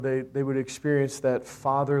They would experience that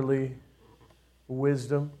fatherly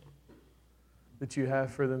wisdom that you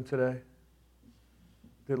have for them today.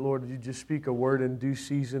 That, Lord, you just speak a word in due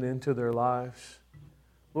season into their lives.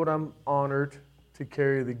 Lord, I'm honored to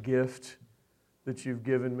carry the gift that you've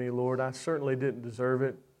given me, Lord. I certainly didn't deserve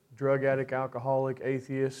it. Drug addict, alcoholic,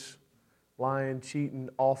 atheist, lying, cheating,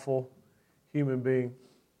 awful human being.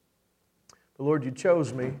 But Lord, you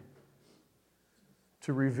chose me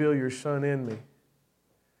to reveal your Son in me.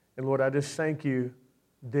 And Lord, I just thank you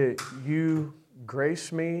that you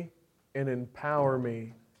grace me and empower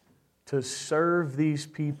me to serve these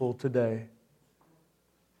people today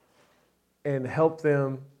and help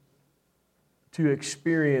them to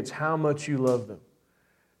experience how much you love them.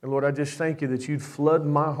 And Lord, I just thank you that you'd flood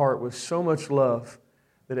my heart with so much love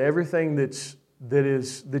that everything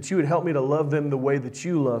that you would help me to love them the way that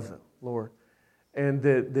you love them, Lord. And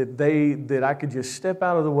that I could just step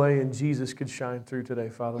out of the way and Jesus could shine through today,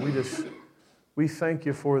 Father. We thank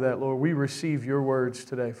you for that, Lord. We receive your words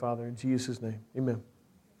today, Father, in Jesus' name. Amen.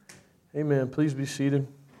 Amen. Please be seated.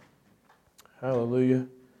 Hallelujah.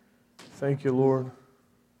 Thank you, Lord.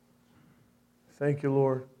 Thank you,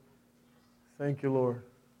 Lord. Thank you, Lord.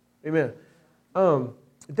 Amen.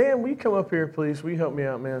 Dan, will you come up here, please? Will you help me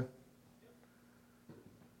out, man?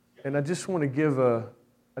 And I just want to give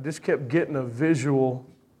I just kept getting a visual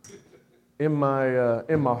in my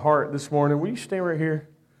heart this morning. Will you stand right here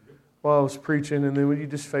while I was preaching, and then will you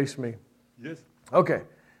just face me? Yes. Okay.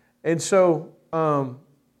 And so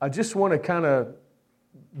I just want to kind of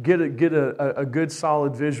get a good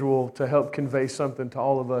solid visual to help convey something to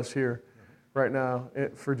all of us here right now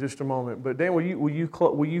for just a moment. But Dan, will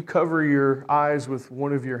you cover your eyes with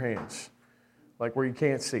one of your hands, like where you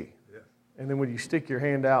can't see? Yes. And then when you stick your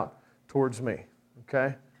hand out towards me,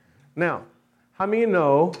 okay? Now, how many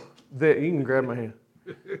know that, you can grab my hand,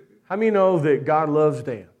 how many know that God loves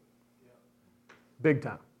Dan? Big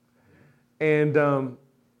time. And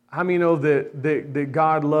how many know that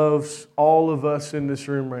God loves all of us in this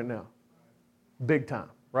room right now? Big time,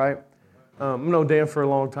 right? I've known Dan for a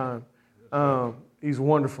long time. He's a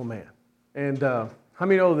wonderful man. And how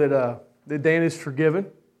many know that Dan is forgiven?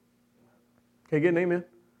 Can I get an amen?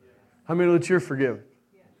 How many know that you're forgiven?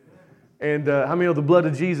 And how many know the blood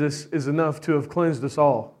of Jesus is enough to have cleansed us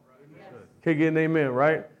all? Can I get an amen,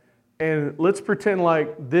 right? And let's pretend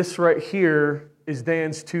like this right here is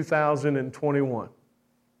Dan's 2021.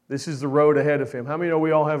 This is the road ahead of him. How many know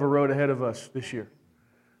we all have a road ahead of us this year,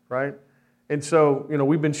 right? And so,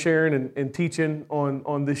 we've been sharing and teaching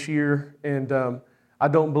on this year, and I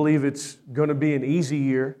don't believe it's going to be an easy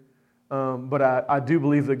year, but I do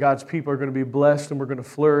believe that God's people are going to be blessed, and we're going to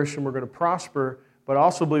flourish, and we're going to prosper, but I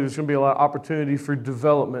also believe there's going to be a lot of opportunity for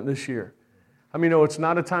development this year. How many know it's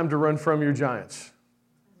not a time to run from your giants?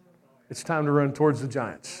 It's time to run towards the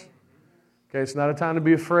giants. Okay, it's not a time to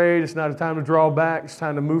be afraid. It's not a time to draw back. It's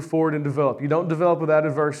time to move forward and develop. You don't develop without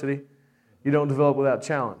adversity. You don't develop without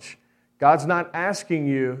challenge. God's not asking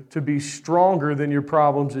you to be stronger than your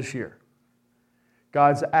problems this year.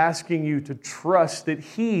 God's asking you to trust that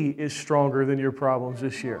He is stronger than your problems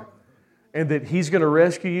this year. And that He's going to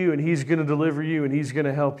rescue you, and He's going to deliver you, and He's going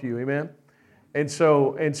to help you. Amen?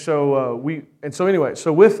 So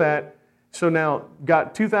with that, so now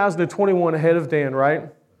got 2021 ahead of Dan, right?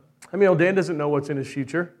 I mean, Dan doesn't know what's in his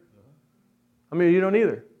future. I mean, you don't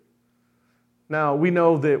either. Now, we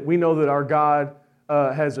know that our God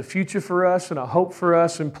has a future for us and a hope for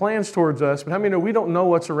us and plans towards us. But how many know we don't know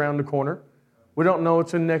what's around the corner? We don't know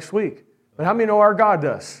what's in next week. But how many know our God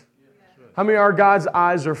does? How many of our God's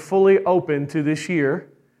eyes are fully open to this year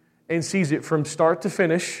and sees it from start to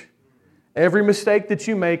finish? Every mistake that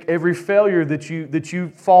you make, every failure that you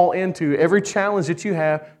fall into, every challenge that you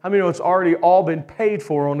have, how many know it's already all been paid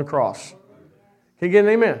for on the cross? Can you get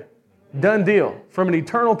an amen? Done deal. From an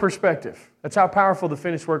eternal perspective. That's how powerful the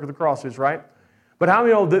finished work of the cross is, right? But how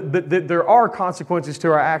many know that there are consequences to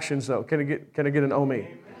our actions, though? Can I get an oh me?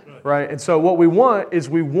 Right? And so what we want is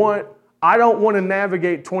I don't want to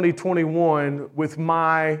navigate 2021 with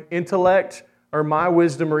my intellect or my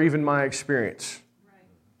wisdom or even my experience.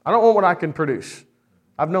 I don't want what I can produce.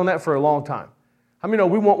 I've known that for a long time. How many know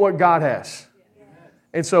we want what God has?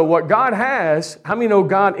 And so what God has, how many know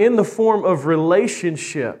God in the form of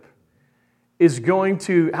relationship is going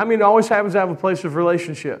to, how many always happens to have a place of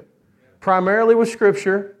relationship? Primarily with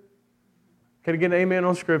Scripture. Can I get an amen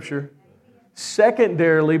on Scripture?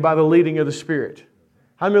 Secondarily by the leading of the Spirit.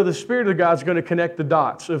 How many know the Spirit of God is going to connect the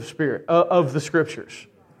dots of the Scriptures?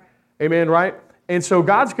 Amen, right? And so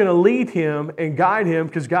God's going to lead him and guide him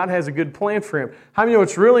because God has a good plan for him. How many know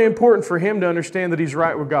it's really important for him to understand that he's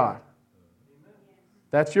right with God?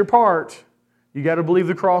 That's your part. You got to believe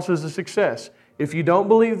the cross is a success. If you don't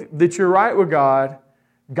believe that you're right with God,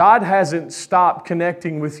 God hasn't stopped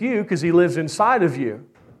connecting with you because He lives inside of you.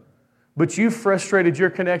 But you've frustrated your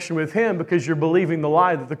connection with Him because you're believing the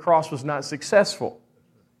lie that the cross was not successful.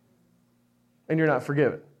 And you're not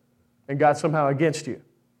forgiven. And God's somehow against you.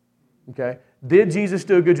 Okay? Did Jesus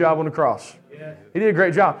do a good job on the cross? Yeah. He did a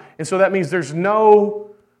great job. And so that means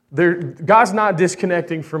God's not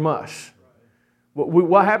disconnecting from us.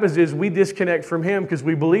 What happens is we disconnect from Him because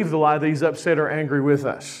we believe the lie that He's upset or angry with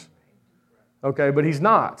us. Okay, but He's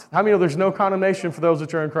not. How many know there's no condemnation for those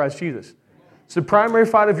that are in Christ Jesus? It's the primary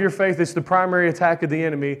fight of your faith. It's the primary attack of the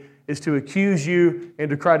enemy is to accuse you and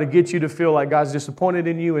to try to get you to feel like God's disappointed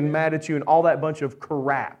in you and mad at you and all that bunch of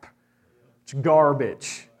crap. It's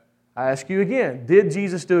garbage. I ask you again, did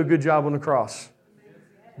Jesus do a good job on the cross?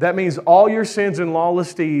 That means all your sins and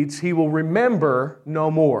lawless deeds He will remember no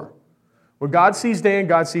more. When God sees Dan,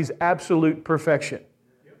 God sees absolute perfection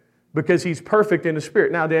because He's perfect in the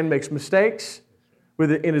Spirit. Now, Dan makes mistakes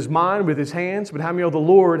in his mind, with his hands, but how many know the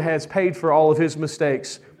Lord has paid for all of his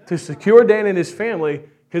mistakes to secure Dan and his family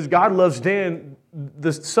because God loves Dan.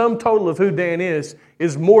 The sum total of who Dan is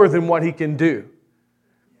more than what he can do,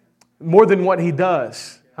 more than what he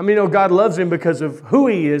does. How many know God loves him because of who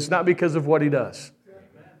he is, not because of what he does?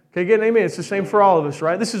 Okay, get an amen. It's the same for all of us,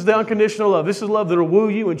 right? This is the unconditional love. This is love that will woo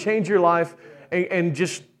you and change your life and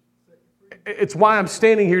just, it's why I'm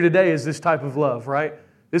standing here today is this type of love, right?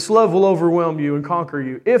 This love will overwhelm you and conquer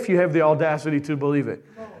you if you have the audacity to believe it.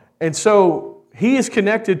 And so he is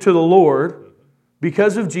connected to the Lord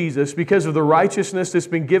because of Jesus, because of the righteousness that's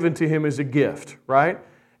been given to him as a gift, right?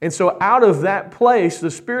 And so out of that place, the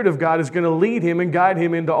Spirit of God is going to lead him and guide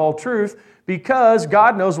him into all truth because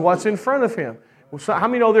God knows what's in front of him. So how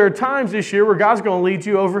many know there are times this year where God's going to lead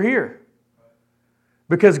you over here?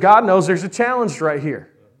 Because God knows there's a challenge right here.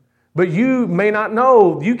 But you may not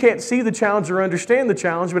know, you can't see the challenge or understand the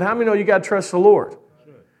challenge, but how many know you got to trust the Lord?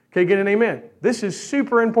 Okay, get an amen. This is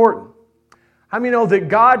super important. How many know that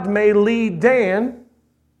God may lead Dan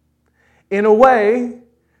in a way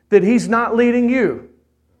that He's not leading you?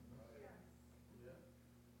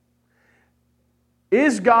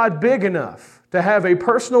 Is God big enough to have a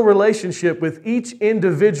personal relationship with each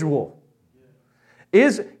individual?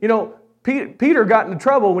 Peter got into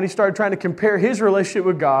trouble when he started trying to compare his relationship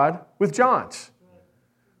with God with John's.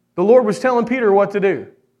 The Lord was telling Peter what to do.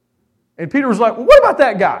 And Peter was like, well, what about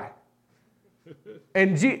that guy?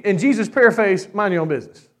 And Jesus paraphrased, mind your own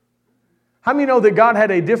business. How many know that God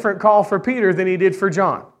had a different call for Peter than He did for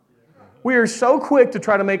John? We are so quick to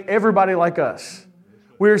try to make everybody like us.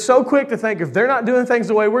 We are so quick to think if they're not doing things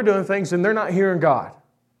the way we're doing things, then they're not hearing God.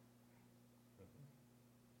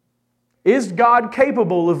 Is God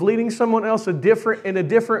capable of leading someone else in a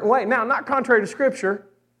different way? Now, not contrary to Scripture.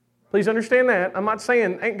 Please understand that. I'm not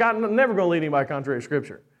saying God never going to lead anybody contrary to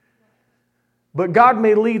Scripture. But God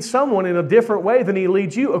may lead someone in a different way than He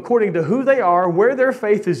leads you according to who they are, where their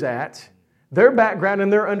faith is at, their background,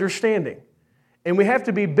 and their understanding. And we have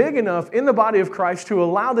to be big enough in the body of Christ to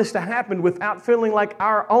allow this to happen without feeling like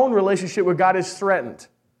our own relationship with God is threatened.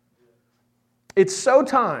 It's so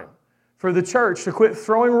time for the church to quit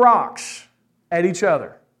throwing rocks at each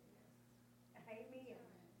other.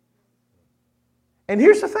 And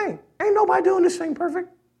here's the thing. Ain't nobody doing this thing perfect.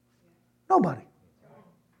 Nobody.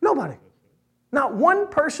 Nobody. Not one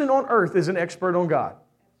person on earth is an expert on God.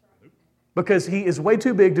 Because He is way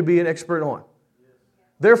too big to be an expert on.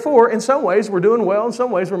 Therefore, in some ways, we're doing well. In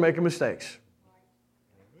some ways, we're making mistakes.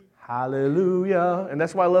 Hallelujah. And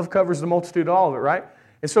that's why love covers the multitude of all of it, right?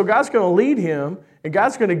 And so God's going to lead him, and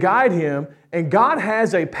God's going to guide him, and God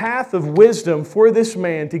has a path of wisdom for this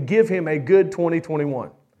man to give him a good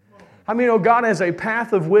 2021. How many know God has a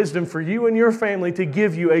path of wisdom for you and your family to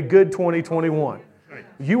give you a good 2021?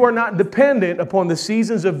 You are not dependent upon the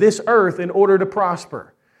seasons of this earth in order to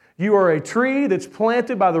prosper. You are a tree that's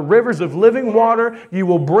planted by the rivers of living water. You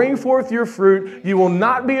will bring forth your fruit. You will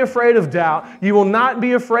not be afraid of doubt. You will not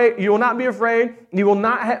be afraid. You will not be afraid. You will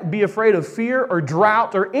not be afraid of fear or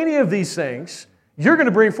drought or any of these things. You're going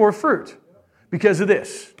to bring forth fruit because of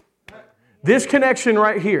this. This connection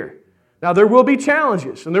right here. Now, there will be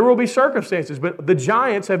challenges and there will be circumstances, but the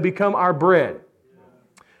giants have become our bread.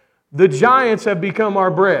 The giants have become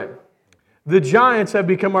our bread. The giants have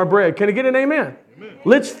become our bread. Can I get an amen?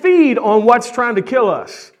 Let's feed on what's trying to kill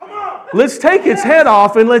us. Let's take its head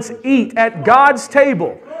off and let's eat at God's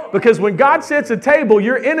table. Because when God sets a table,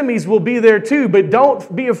 your enemies will be there too. But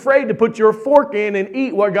don't be afraid to put your fork in and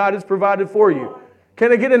eat what God has provided for you.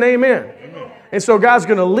 Can I get an amen? And so God's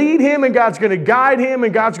going to lead him and God's going to guide him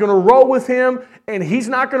and God's going to roll with him. And he's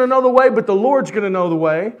not going to know the way, but the Lord's going to know the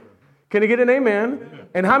way. Can I get an amen?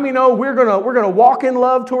 And how many know we're gonna walk in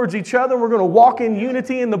love towards each other? We're gonna walk in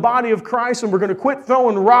unity in the body of Christ, and we're gonna quit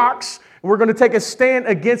throwing rocks. And we're gonna take a stand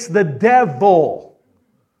against the devil.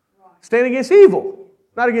 Stand against evil,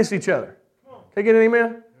 not against each other. Can I get an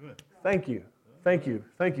amen? Thank you. Thank you.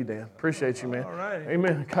 Thank you, Dan. Appreciate you, man. All right.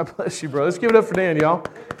 Amen. God bless you, bro. Let's give it up for Dan, y'all.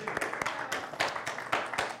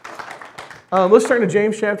 Let's turn to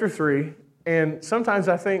James chapter 3. And sometimes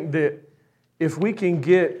I think that if we can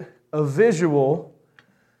get a visual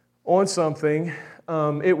on something,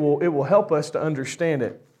 it will help us to understand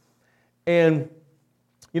it. And,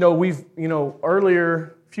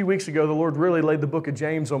 earlier, a few weeks ago, the Lord really laid the book of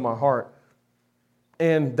James on my heart.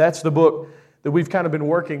 And that's the book that we've kind of been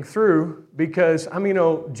working through because,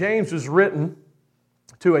 James was written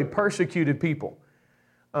to a persecuted people.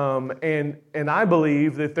 And I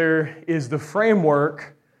believe that there is the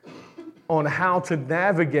framework on how to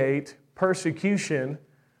navigate persecution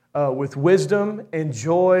with wisdom and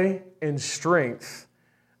joy and strength.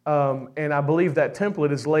 And I believe that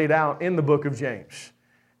template is laid out in the book of James.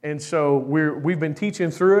 And so we've been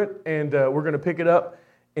teaching through it, and we're going to pick it up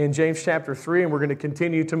in James chapter 3, and we're going to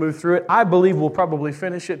continue to move through it. I believe we'll probably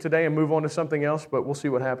finish it today and move on to something else, but we'll see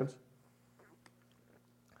what happens.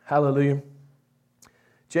 Hallelujah.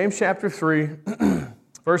 James chapter 3,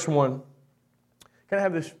 verse 1. Can I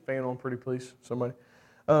have this fan on pretty please, somebody?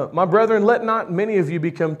 My brethren, let not many of you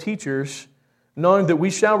become teachers, knowing that we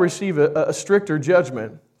shall receive a stricter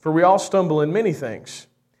judgment, for we all stumble in many things.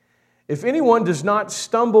 If anyone does not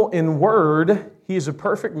stumble in word, he is a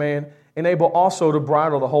perfect man, and able also to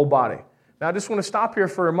bridle the whole body. Now, I just want to stop here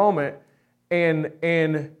for a moment,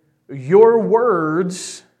 and your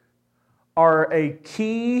words are a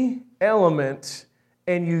key element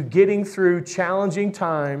in you getting through challenging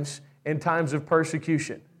times and times of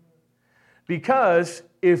persecution. Because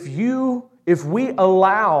if we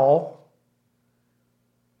allow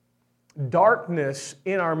darkness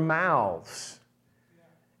in our mouths,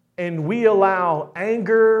 and we allow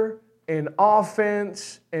anger and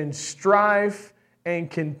offense and strife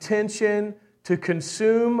and contention to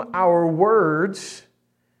consume our words,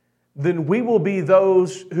 then we will be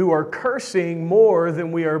those who are cursing more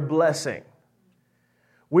than we are blessing.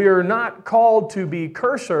 We are not called to be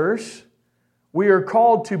cursers. We are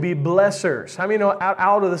called to be blessers. How many know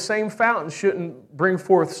out of the same fountain shouldn't bring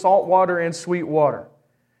forth salt water and sweet water?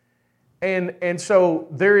 And so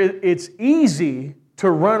it's easy to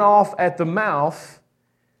run off at the mouth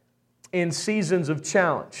in seasons of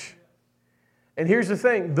challenge. And here's the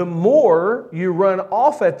thing, the more you run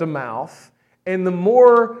off at the mouth and the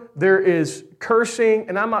more there is cursing,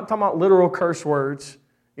 and I'm not talking about literal curse words,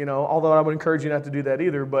 although I would encourage you not to do that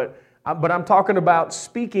either, but I'm talking about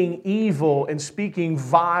speaking evil and speaking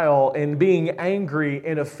vile and being angry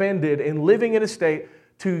and offended and living in a state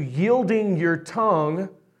to yielding your tongue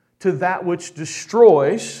to that which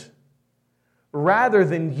destroys rather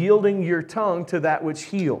than yielding your tongue to that which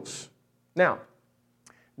heals. Now,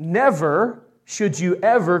 never should you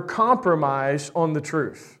ever compromise on the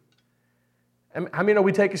truth. How many know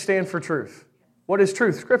we take a stand for truth? What is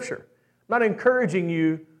truth? Scripture. I'm not encouraging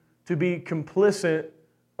you to be complicit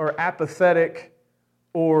or apathetic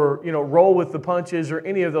or roll with the punches or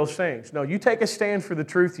any of those things. No, you take a stand for the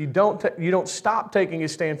truth. You don't stop taking a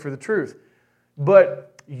stand for the truth. But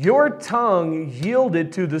your tongue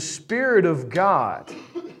yielded to the Spirit of God.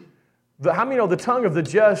 How many know the tongue of the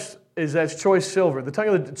just is as choice silver? The tongue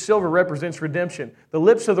of the silver represents redemption. The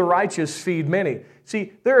lips of the righteous feed many.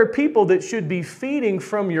 See, there are people that should be feeding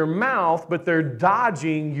from your mouth, but they're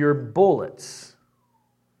dodging your bullets.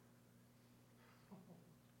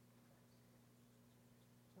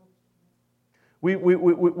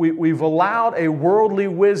 We've allowed a worldly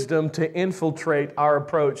wisdom to infiltrate our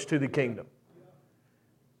approach to the kingdom.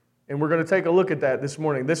 And we're going to take a look at that this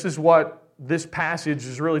morning. This is what this passage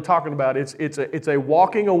is really talking about. It's a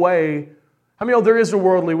walking away. How many know there is a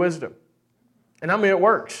worldly wisdom? And how many it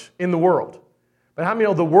works in the world? But how many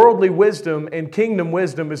know the worldly wisdom and kingdom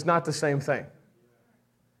wisdom is not the same thing?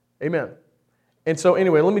 Amen. And so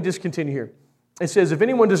anyway, let me just continue here. It says, if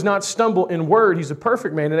anyone does not stumble in word, he's a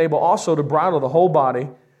perfect man and able also to bridle the whole body.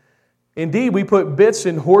 Indeed, we put bits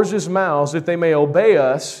in horses' mouths that they may obey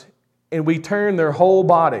us, and we turn their whole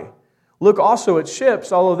body. Look also at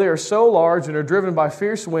ships, although they are so large and are driven by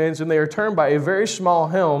fierce winds, and they are turned by a very small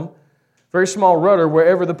helm, very small rudder,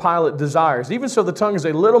 wherever the pilot desires. Even so, the tongue is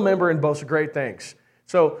a little member and boasts great things.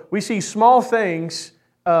 So we see small things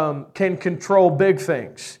can control big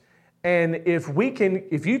things. And if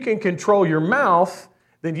you can control your mouth,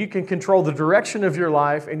 then you can control the direction of your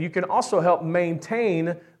life, and you can also help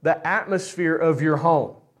maintain the atmosphere of your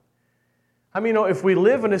home. How many know if we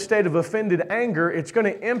live in a state of offended anger, it's going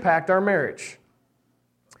to impact our marriage?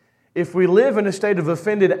 If we live in a state of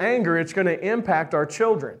offended anger, it's going to impact our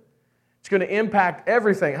children. It's going to impact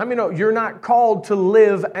everything. How many know you're not called to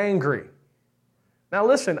live angry? Now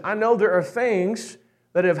listen, I know there are things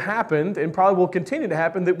that have happened and probably will continue to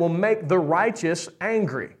happen that will make the righteous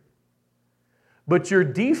angry. But your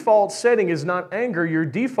default setting is not anger, your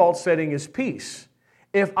default setting is peace.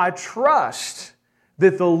 If I trust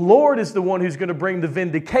that the Lord is the one who's going to bring the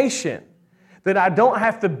vindication, that I don't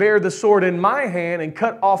have to bear the sword in my hand and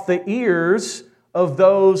cut off the ears of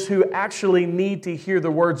those who actually need to hear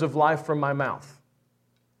the words of life from my mouth.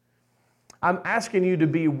 I'm asking you to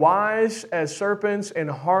be wise as serpents and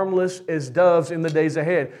harmless as doves in the days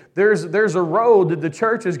ahead. There's a road that the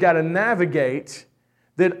church has got to navigate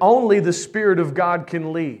that only the Spirit of God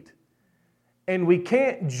can lead. And we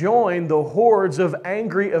can't join the hordes of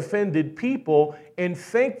angry, offended people and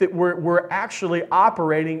think that we're actually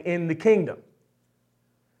operating in the kingdom.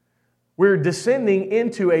 We're descending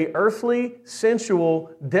into an earthly,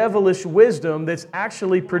 sensual, devilish wisdom that's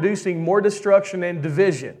actually producing more destruction and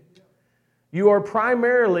division. You are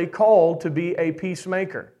primarily called to be a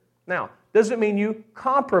peacemaker. Now, doesn't mean you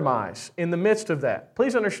compromise in the midst of that.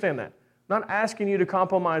 Please understand that. I'm not asking you to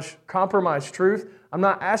compromise truth. I'm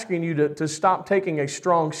not asking you to stop taking a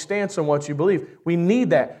strong stance on what you believe. We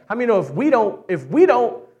need that. I mean, if we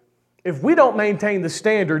don't maintain the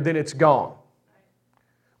standard, then it's gone.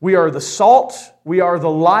 We are the salt. We are the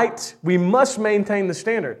light. We must maintain the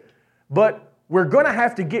standard. But we're going to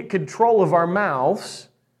have to get control of our mouths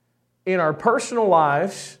in our personal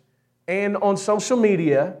lives and on social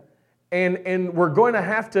media, and we're going to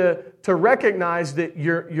have to recognize that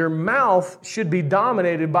your mouth should be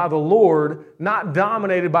dominated by the Lord, not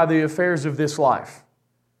dominated by the affairs of this life.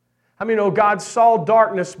 How many know God saw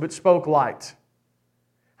darkness but spoke light?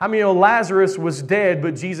 How many know Lazarus was dead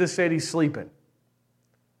but Jesus said he's sleeping?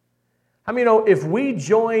 How many know if we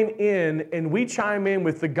join in and we chime in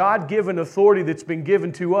with the God-given authority that's been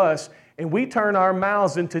given to us, and we turn our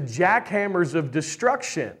mouths into jackhammers of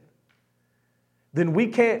destruction, then we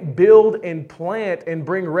can't build and plant and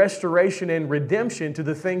bring restoration and redemption to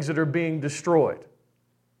the things that are being destroyed.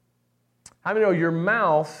 How many know your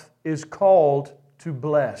mouth is called to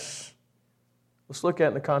bless? Let's look at it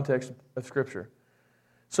in the context of Scripture.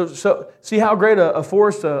 So see how great a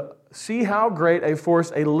forest a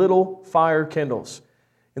little fire kindles.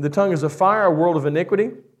 And the tongue is a fire, a world of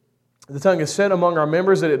iniquity. The tongue is set among our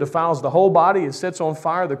members that it defiles the whole body. It sets on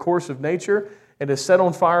fire the course of nature and is set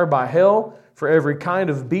on fire by hell. For every kind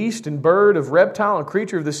of beast and bird, of reptile and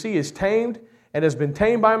creature of the sea is tamed and has been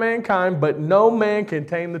tamed by mankind, but no man can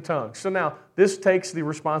tame the tongue. So now, this takes the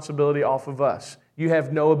responsibility off of us. You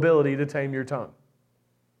have no ability to tame your tongue.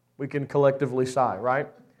 We can collectively sigh, right?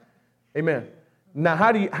 Amen. Now,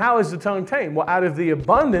 how is the tongue tamed? Well, out of the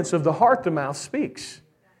abundance of the heart, the mouth speaks.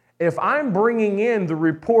 If I'm bringing in the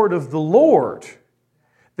report of the Lord,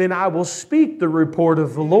 then I will speak the report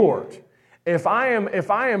of the Lord. If I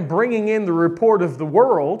am bringing in the report of the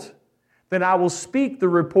world, then I will speak the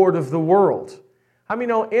report of the world. I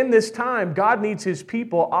mean, in this time, God needs His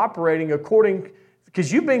people operating according,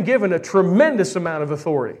 because you've been given a tremendous amount of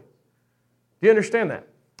authority. Do you understand that?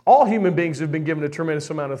 All human beings have been given a tremendous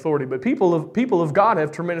amount of authority, but people of God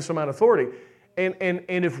have tremendous amount of authority. And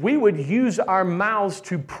if we would use our mouths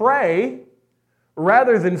to pray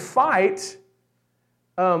rather than fight,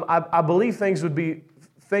 I believe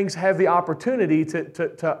things have the opportunity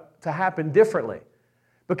to happen differently.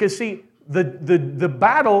 Because see, the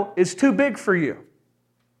battle is too big for you.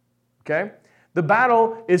 Okay? The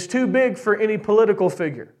battle is too big for any political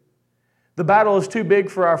figure. The battle is too big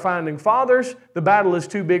for our founding fathers. The battle is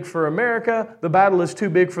too big for America. The battle is too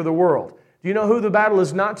big for the world. Do you know who the battle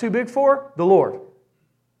is not too big for? The Lord.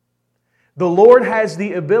 The Lord has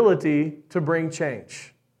the ability to bring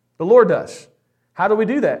change. The Lord does. How do we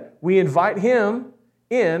do that? We invite Him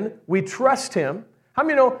in. We trust Him. How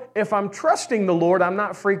many know if I'm trusting the Lord, I'm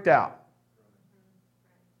not freaked out?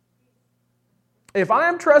 If I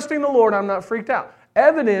am trusting the Lord, I'm not freaked out.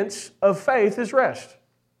 Evidence of faith is rest.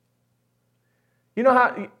 You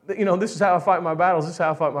know this is how I fight my battles. This is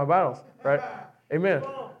how I fight my battles, right? Amen.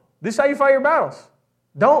 This is how you fight your battles.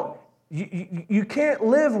 You can't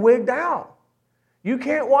live wigged out. You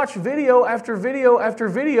can't watch video after video after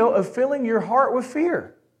video of filling your heart with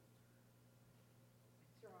fear.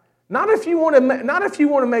 Not if you want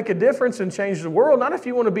to make a difference and change the world. Not if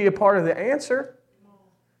you want to be a part of the answer.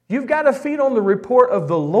 You've got to feed on the report of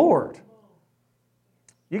the Lord.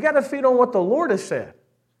 You got to feed on what the Lord has said.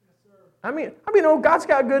 I mean, God's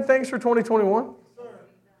got good things for 2021.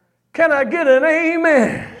 Can I get an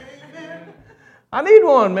amen? I need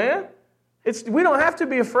one, man. We don't have to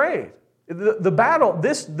be afraid. The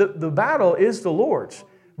battle is the Lord's.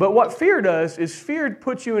 But what fear does is fear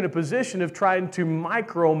puts you in a position of trying to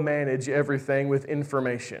micromanage everything with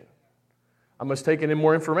information. I must take in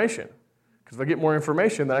more information. Because if I get more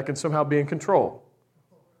information, then I can somehow be in control.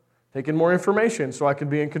 Taking more information so I can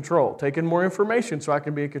be in control. Taking more information so I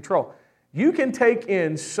can be in control. You can take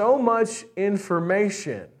in so much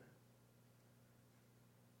information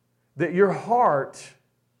that your heart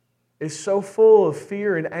is so full of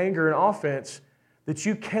fear and anger and offense that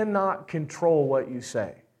you cannot control what you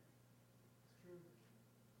say.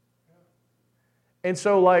 And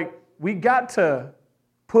so, we got to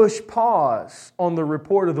push pause on the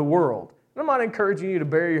report of the world. And I'm not encouraging you to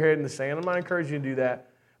bury your head in the sand. I'm not encouraging you to do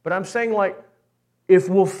that. But I'm saying, if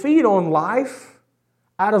we'll feed on life,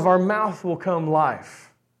 out of our mouth will come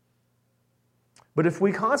life. But if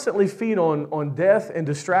we constantly feed on death and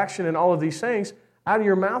distraction and all of these things, out of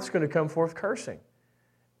your mouth's going to come forth cursing.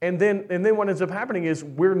 And then what ends up happening is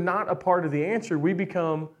we're not a part of the answer. We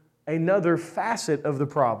become another facet of the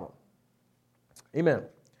problem. Amen.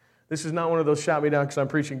 This is not one of those shout me down because I'm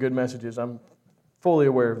preaching good messages. I'm fully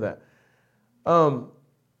aware of that. And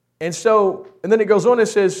then it goes on, it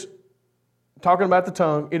says, talking about the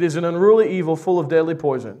tongue, it is an unruly evil full of deadly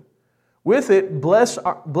poison. With it, bless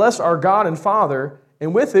our God and Father,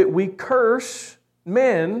 and with it we curse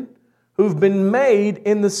men who've been made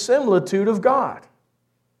in the similitude of God.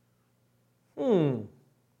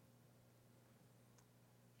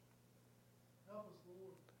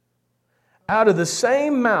 Out of the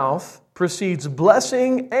same mouth proceeds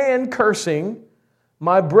blessing and cursing.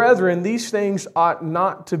 My brethren, these things ought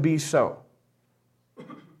not to be so.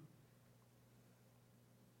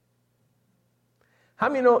 How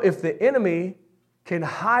many know if the enemy can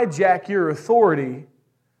hijack your authority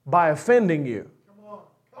by offending you,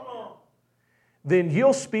 then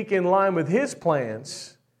you'll speak in line with his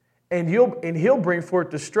plans and he'll bring forth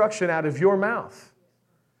destruction out of your mouth.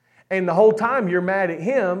 And the whole time you're mad at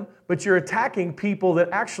him, but you're attacking people that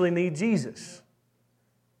actually need Jesus.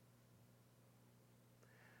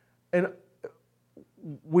 And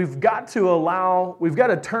we've got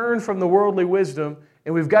to turn from the worldly wisdom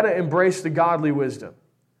and we've got to embrace the godly wisdom.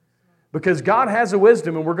 Because God has a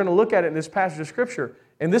wisdom, and we're going to look at it in this passage of Scripture.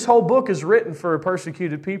 And this whole book is written for a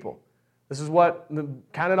persecuted people. This is what,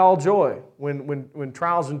 count it all joy when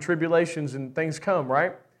trials and tribulations and things come,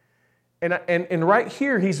 right? And right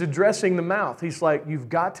here, he's addressing the mouth. He's like, you've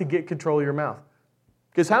got to get control of your mouth.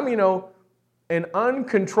 Because how many know an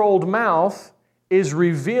uncontrolled mouth is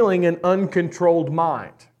revealing an uncontrolled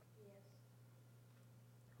mind?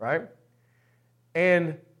 Right?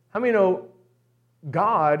 And how many know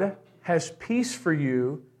God has peace for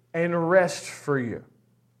you and rest for you?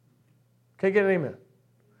 Can I get an amen?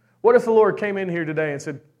 What if the Lord came in here today and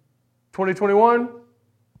said, 2021,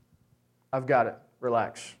 I've got it.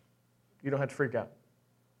 Relax. You don't have to freak out.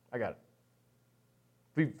 I got it.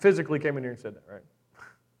 If he physically came in here and said that, right?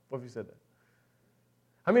 What if he said that?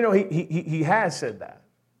 I mean, no, he has said that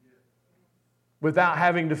without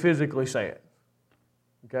having to physically say it.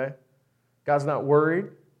 Okay? God's not worried.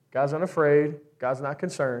 God's not afraid. God's not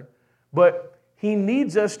concerned. But he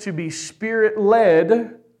needs us to be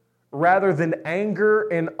Spirit-led rather than anger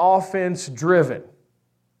and offense-driven.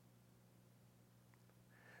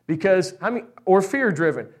 Because, or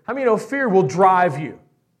fear-driven. How many know fear will drive you?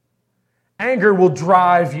 Anger will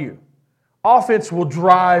drive you. Offense will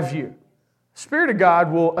drive you. Spirit of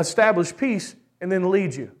God will establish peace and then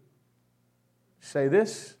lead you. Say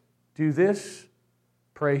this, do this,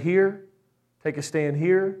 pray here, take a stand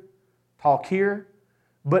here, talk here.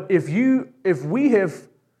 But if we have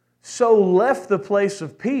so left the place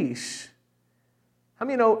of peace, how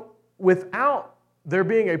many know without there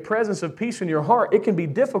being a presence of peace in your heart, it can be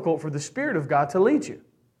difficult for the Spirit of God to lead you.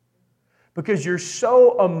 Because you're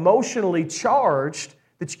so emotionally charged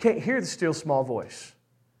that you can't hear the still small voice.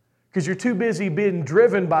 Because you're too busy being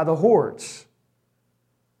driven by the hordes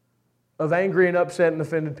of angry and upset and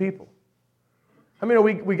offended people. I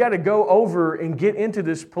mean, we got to go over and get into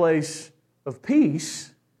this place of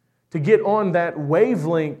peace to get on that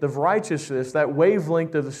wavelength of righteousness, that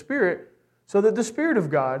wavelength of the Spirit, so that the Spirit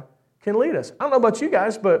of God can lead us. I don't know about you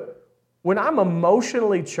guys, but when I'm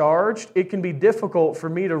emotionally charged, it can be difficult for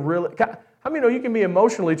me to really... How many know you can be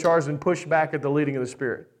emotionally charged and push back at the leading of the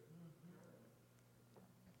Spirit?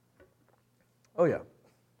 Oh, yeah.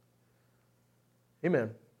 Amen.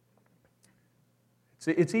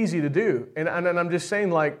 It's easy to do. And I'm just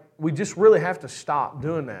saying, we just really have to stop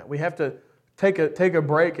doing that. We have to take a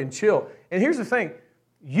break and chill. And here's the thing.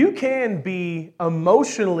 You can be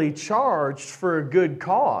emotionally charged for a good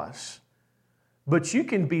cause, But you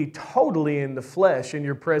can be totally in the flesh in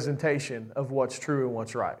your presentation of what's true and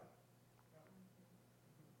what's right.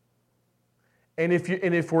 And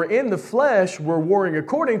if we're in the flesh, we're warring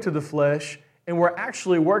according to the flesh, and we're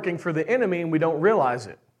actually working for the enemy and we don't realize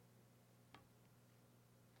it.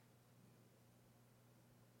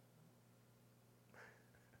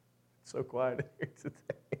 So quiet here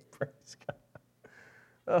today. Praise God.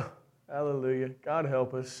 Oh, hallelujah. God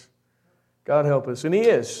help us. God help us. And He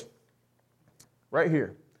is. Right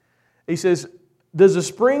here. He says, does a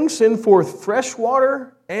spring send forth fresh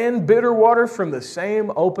water and bitter water from the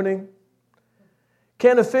same opening?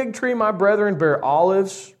 Can a fig tree, my brethren, bear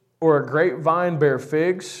olives, or a grapevine bear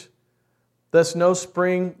figs? Thus no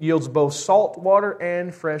spring yields both salt water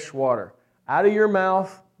and fresh water. Out of your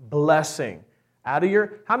mouth, blessing. How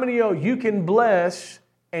many of you can bless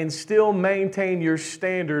and still maintain your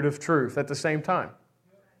standard of truth at the same time?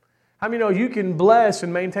 How many know you can bless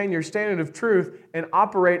and maintain your standard of truth and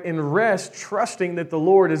operate in rest, trusting that the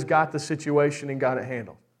Lord has got the situation and got it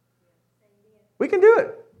handled? We can do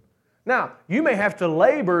it. Now, you may have to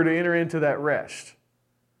labor to enter into that rest.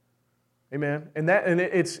 Amen. And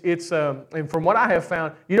from what I have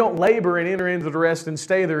found, you don't labor and enter into the rest and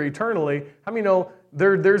stay there eternally. How many know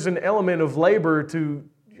there's an element of labor to?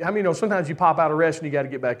 How many know sometimes you pop out of rest and you got to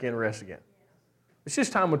get back in rest again? It's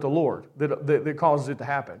just time with the Lord that causes it to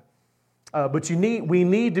happen. But we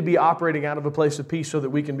need to be operating out of a place of peace so that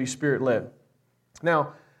we can be Spirit-led.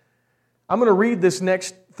 Now, I'm going to read this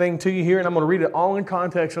next thing to you here, and I'm going to read it all in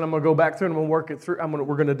context, and I'm going to go back through and I'm going to work it through.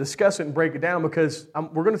 We're going to discuss it and break it down because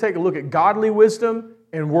we're going to take a look at godly wisdom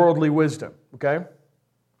and worldly wisdom. Okay?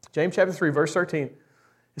 James chapter 3, verse 13.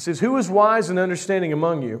 It says, "Who is wise and understanding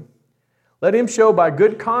among you? Let him show by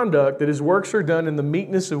good conduct that his works are done in the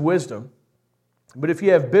meekness of wisdom. But if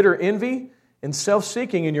you have bitter envy and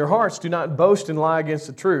self-seeking in your hearts, do not boast and lie against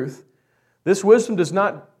the truth. This wisdom does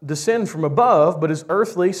not descend from above, but is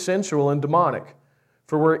earthly, sensual, and demonic.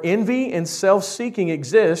 For where envy and self-seeking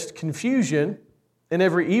exist, confusion and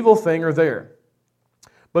every evil thing are there.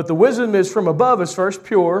 But the wisdom is from above is first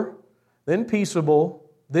pure, then peaceable,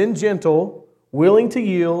 then gentle, willing to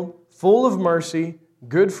yield, full of mercy,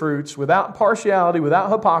 good fruits, without partiality,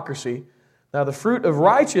 without hypocrisy. Now the fruit of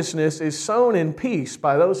righteousness is sown in peace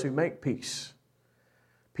by those who make peace."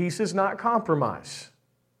 Peace is not compromise.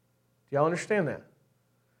 Do y'all understand that?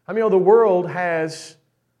 I mean, the world has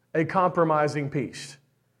a compromising peace.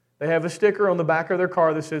 They have a sticker on the back of their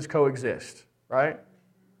car that says coexist, right?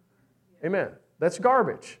 Amen. That's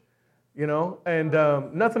garbage, and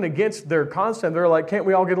nothing against their concept. They're like, can't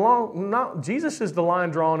we all get along? No, Jesus is the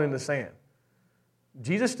line drawn in the sand.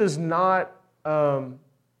 Jesus does not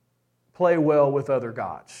play well with other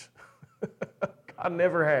gods. God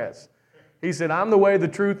never has. He said, "I'm the way, the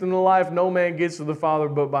truth, and the life. No man gets to the Father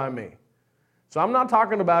but by me." So I'm not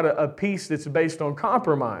talking about a peace that's based on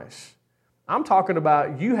compromise. I'm talking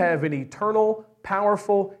about you have an eternal,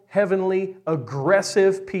 powerful, heavenly,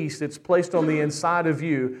 aggressive peace that's placed on the inside of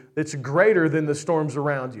you that's greater than the storms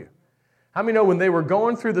around you. How many know when they were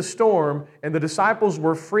going through the storm and the disciples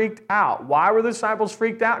were freaked out? Why were the disciples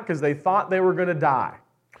freaked out? Because they thought they were going to die.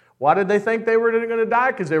 Why did they think they were going to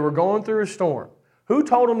die? Because they were going through a storm. Who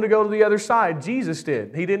told them to go to the other side? Jesus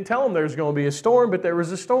did. He didn't tell them there was going to be a storm, but there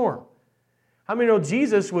was a storm. How many know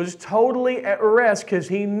Jesus was totally at rest because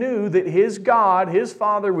He knew that His God, His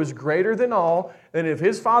Father, was greater than all, and if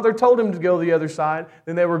His Father told Him to go to the other side,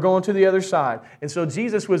 then they were going to the other side. And so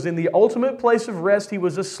Jesus was in the ultimate place of rest. He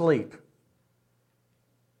was asleep.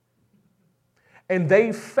 And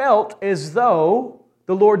they felt as though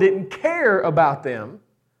the Lord didn't care about them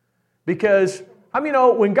because,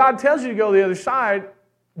 when God tells you to go to the other side,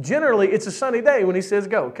 generally it's a sunny day when He says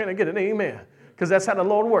go. Can I get an amen? Because that's how the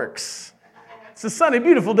Lord works. It's a sunny,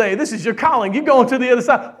 beautiful day. This is your calling. You're going to the other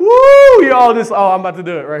side. Woo! Y'all just, I'm about to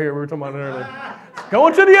do it right here. We were talking about it earlier.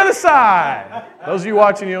 Going to the other side. Those of you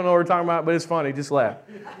watching, you don't know what we're talking about, but it's funny. Just laugh.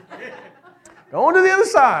 Going to the other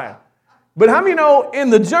side. But how many know in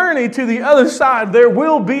the journey to the other side, there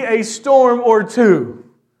will be a storm or two,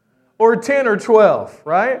 or 10 or 12,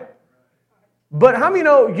 right? But how many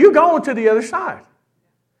know you going to the other side?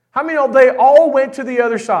 How many know they all went to the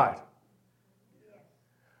other side?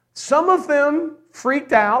 Some of them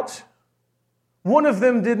freaked out. One of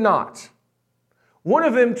them did not. One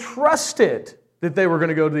of them trusted that they were going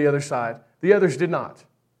to go to the other side. The others did not.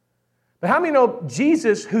 But how many know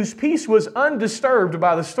Jesus, whose peace was undisturbed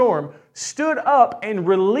by the storm, stood up and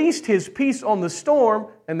released His peace on the storm,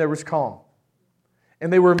 and there was calm.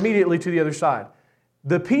 And they were immediately to the other side.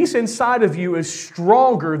 The peace inside of you is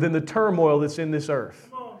stronger than the turmoil that's in this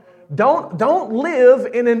earth. Don't live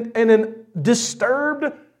in a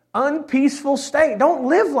disturbed, unpeaceful state. Don't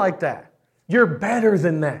live like that. You're better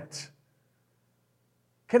than that.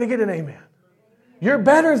 Can I get an amen? You're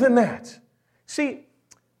better than that. See,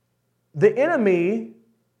 the enemy,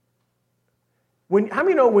 how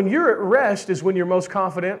many know when you're at rest is when you're most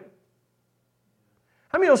confident?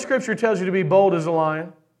 How many know Scripture tells you to be bold as a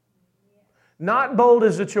lion? Not bold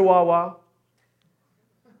as a chihuahua.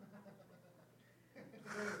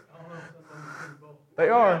 They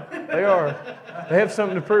are. They have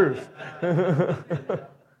something to prove.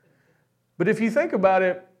 But if you think about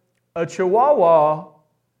it, a chihuahua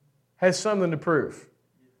has something to prove.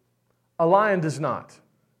 A lion does not.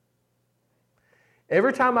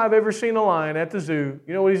 Every time I've ever seen a lion at the zoo,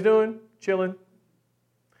 you know what he's doing? Chilling.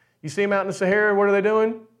 You see him out in the Sahara, what are they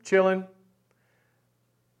doing? Chilling.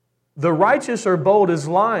 The righteous are bold as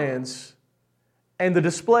lions, and the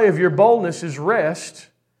display of your boldness is rest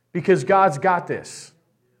because God's got this.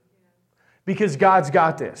 Because God's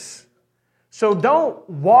got this. So don't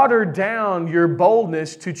water down your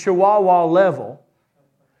boldness to chihuahua level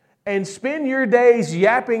and spend your days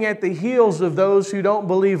yapping at the heels of those who don't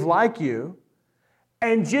believe like you,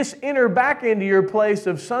 and just enter back into your place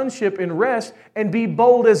of sonship and rest and be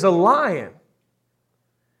bold as a lion.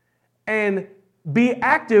 And be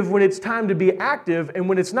active when it's time to be active, and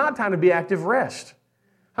when it's not time to be active, rest.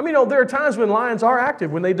 I mean, there are times when lions are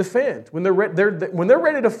active, when they defend, when they're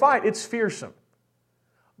ready to fight, it's fearsome.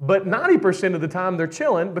 But 90% of the time they're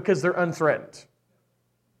chilling because they're unthreatened.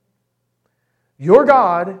 Your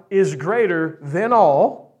God is greater than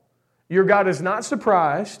all. Your God is not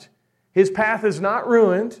surprised. His path is not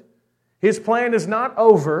ruined. His plan is not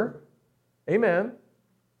over. Amen.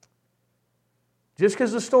 Just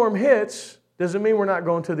because the storm hits doesn't mean we're not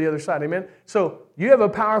going to the other side. Amen. So you have a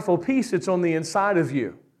powerful peace that's on the inside of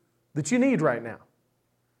you that you need right now.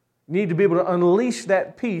 You need to be able to unleash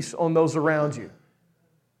that peace on those around you.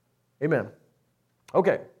 Amen.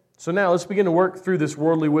 Okay, so now let's begin to work through this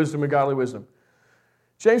worldly wisdom and godly wisdom.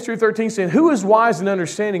 James 3:13 saying, "Who is wise and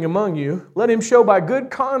understanding among you? Let him show by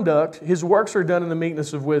good conduct his works are done in the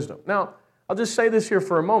meekness of wisdom." Now, I'll just say this here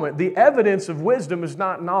for a moment. The evidence of wisdom is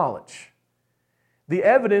not knowledge. The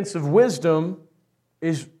evidence of wisdom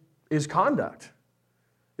is conduct,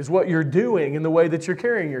 is what you're doing in the way that you're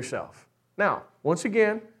carrying yourself. Now, once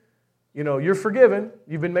again, you're forgiven.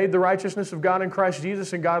 You've been made the righteousness of God in Christ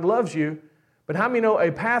Jesus, and God loves you. But how many know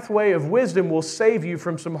a pathway of wisdom will save you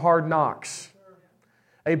from some hard knocks?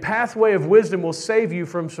 A pathway of wisdom will save you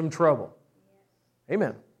from some trouble.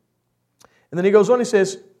 Amen. And then he goes on, he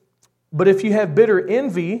says, "But if you have bitter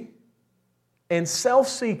envy and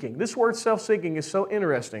self-seeking," this word self-seeking is so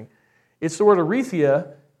interesting. It's the word aletheia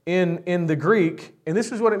in the Greek, and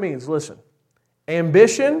this is what it means. Listen.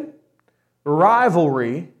 Ambition,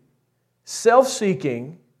 rivalry,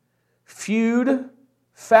 self-seeking, feud,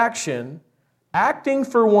 faction, acting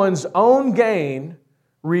for one's own gain,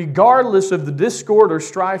 regardless of the discord or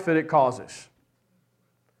strife that it causes.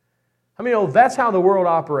 I mean, that's how the world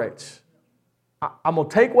operates. I'm going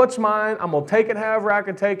to take what's mine. I'm going to take it however I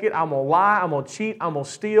can take it. I'm going to lie. I'm going to cheat. I'm going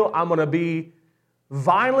to steal. I'm going to be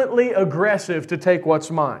violently aggressive to take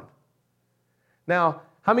what's mine. Now,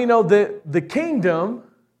 how many know that the kingdom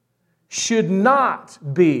should not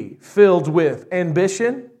be filled with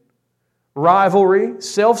ambition, rivalry,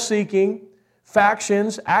 self-seeking,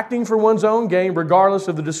 factions, acting for one's own gain, regardless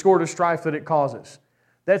of the discord or strife that it causes?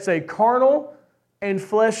 That's a carnal and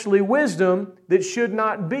fleshly wisdom that should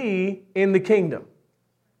not be in the kingdom.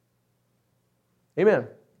 Amen.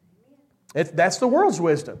 That's the world's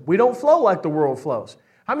wisdom. We don't flow like the world flows.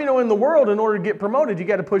 How many know in the world, in order to get promoted, you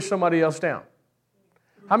got to push somebody else down?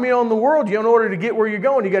 How many know in the world, in order to get where you're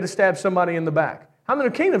going, you got to stab somebody in the back? How many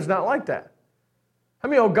know the kingdom's not like that? How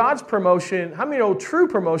many know God's promotion, how many know true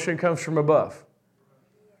promotion comes from above?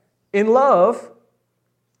 In love,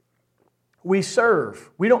 we serve.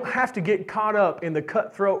 We don't have to get caught up in the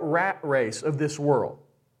cutthroat rat race of this world.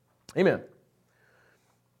 Amen.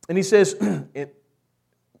 And he says,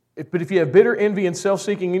 but if you have bitter envy and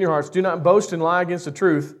self-seeking in your hearts, do not boast and lie against the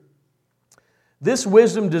truth. This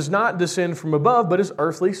wisdom does not descend from above, but is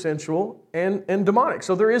earthly, sensual, and demonic.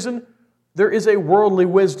 So there is a worldly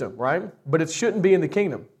wisdom, right? But it shouldn't be in the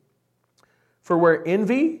kingdom. For where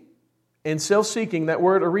envy and self-seeking, that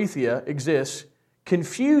word aletheia, exists,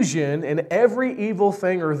 confusion and every evil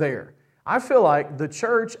thing are there. I feel like the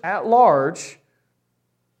church at large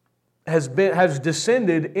has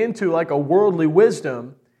descended into like a worldly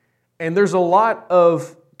wisdom, and there's a lot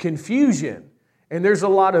of confusion, and there's a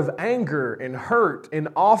lot of anger and hurt and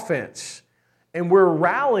offense, and we're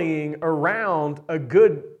rallying around a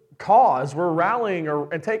good cause. We're rallying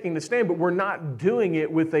and taking the stand, but we're not doing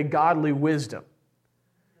it with a godly wisdom.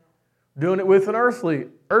 doing it with an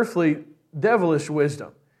earthly, devilish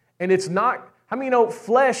wisdom. And it's not, how many know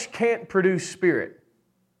flesh can't produce spirit?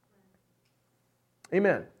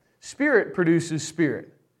 Amen. Spirit produces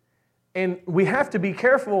spirit. And we have to be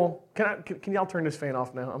careful. Can y'all turn this fan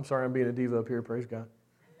off now? I'm sorry, I'm being a diva up here. Praise God.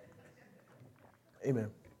 Amen.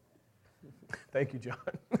 Thank you, John.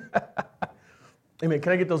 Amen.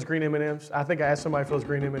 Can I get those green M&Ms? I think I asked somebody for those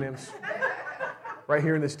green M&Ms. Right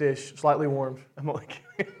here in this dish, slightly warmed. I'm only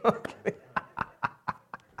kidding.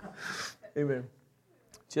 Amen.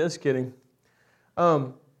 Just kidding.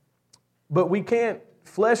 But we can't,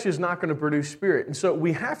 flesh is not going to produce spirit. And so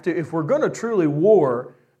we have to, if we're going to truly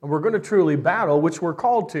war and we're going to truly battle, which we're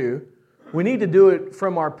called to, we need to do it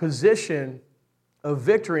from our position of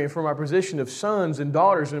victory and from our position of sons and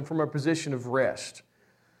daughters and from our position of rest.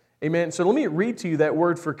 Amen. So let me read to you that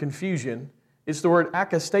word for confusion. It's the word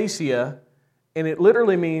akastasia, and it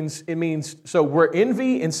literally means, so where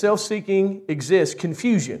envy and self-seeking exist,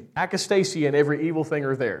 confusion, akastasia, and every evil thing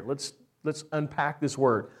are there. Let's unpack this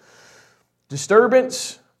word.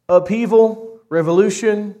 Disturbance, upheaval,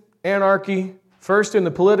 revolution, anarchy, first in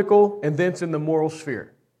the political and thence in the moral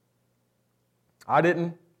sphere. I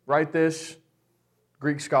didn't write this.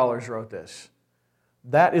 Greek scholars wrote this.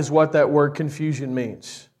 That is what that word confusion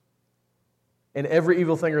means. And every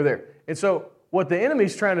evil thing are there. And so what the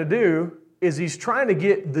enemy's trying to do is he's trying to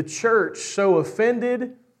get the church so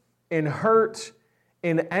offended and hurt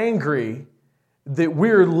and angry that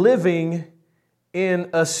we're living in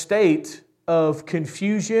a state of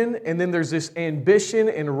confusion, and then there's this ambition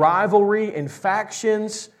and rivalry and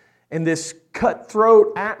factions and this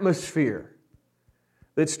cutthroat atmosphere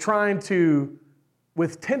that's trying to,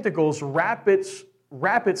 with tentacles, wrap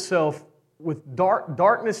itself with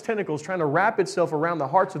darkness tentacles, trying to wrap itself around the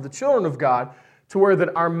hearts of the children of God to where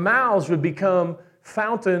that our mouths would become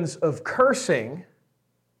fountains of cursing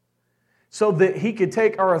so that he could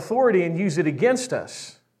take our authority and use it against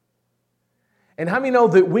us. And how many know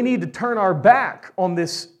that we need to turn our back on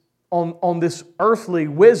this earthly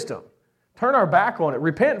wisdom? Turn our back on it,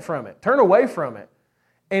 repent from it, turn away from it,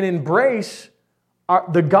 and embrace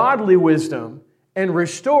the godly wisdom and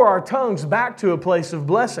restore our tongues back to a place of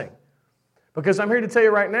blessing. Because I'm here to tell you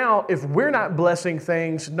right now, if we're not blessing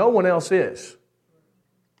things, no one else is.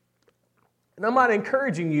 And I'm not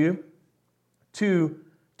encouraging you to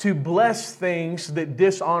bless things that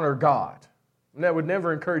dishonor God. And I would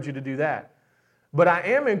never encourage you to do that. But I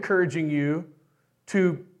am encouraging you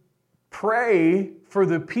to pray for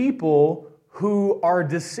the people who are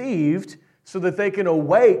deceived so that they can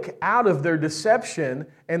awake out of their deception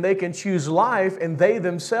and they can choose life and they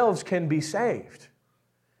themselves can be saved.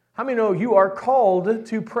 How many know you are called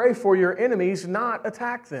to pray for your enemies, not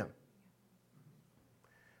attack them?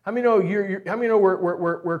 How many know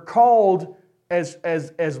we're called as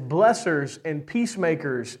blessers and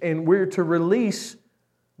peacemakers, and we're to release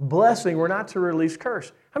blessing, we're not to release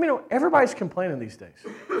curse. How many know everybody's complaining these days?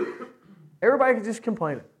 Everybody's just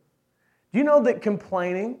complaining. Do you know that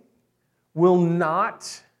complaining will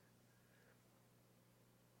not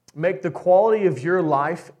make the quality of your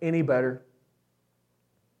life any better?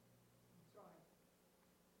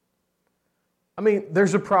 I mean,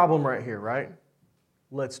 there's a problem right here, right?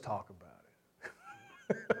 Let's talk about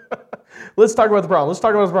it. Let's talk about the problem. Let's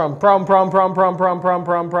talk about the problem.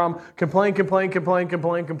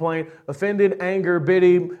 Complain. Offended, anger,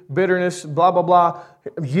 bitterness, blah, blah, blah.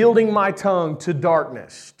 Yielding my tongue to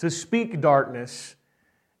darkness, to speak darkness.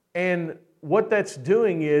 And what that's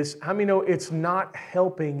doing is, how many know it's not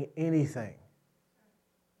helping anything?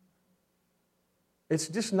 It's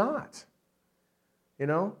just not. You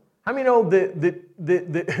know? How many know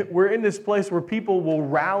that we're in this place where people will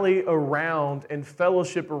rally around and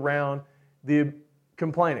fellowship around the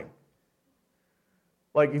complaining?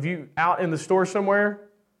 Like if you out in the store somewhere,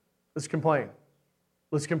 let's complain.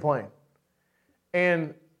 Let's complain.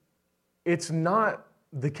 And it's not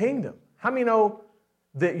the kingdom. How many know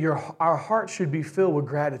that our heart should be filled with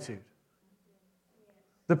gratitude?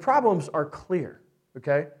 The problems are clear,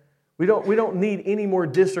 okay? We don't need any more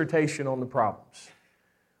dissertation on the problems.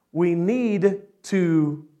 We need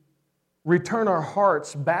to return our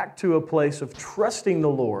hearts back to a place of trusting the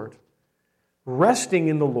Lord, resting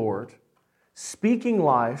in the Lord, speaking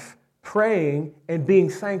life, praying, and being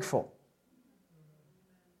thankful.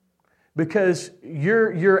 Because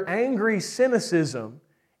your angry cynicism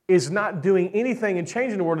is not doing anything and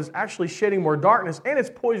changing the world. It's actually shedding more darkness, and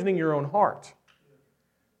it's poisoning your own heart.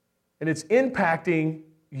 And it's impacting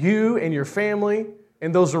you and your family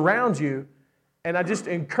and those around you. And I just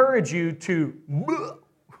encourage you to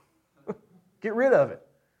get rid of it.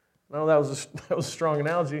 No, that was a strong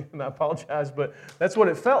analogy, and I apologize, but that's what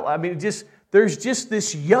it felt like. I mean, there's just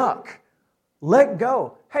this yuck. Let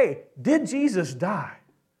go. Hey, did Jesus die?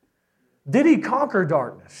 Did He conquer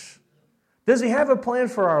darkness? Does He have a plan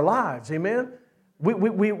for our lives? Amen?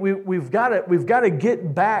 We've got to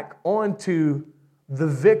get back onto the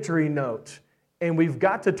victory note, and we've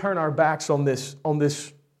got to turn our backs on this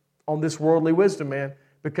worldly wisdom, man,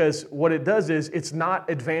 because what it does is it's not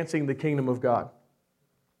advancing the kingdom of God.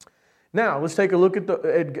 Now, let's take a look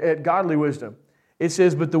at godly wisdom. It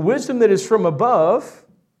says, but the wisdom that is from above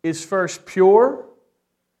is first pure,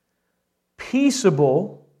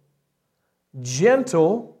 peaceable,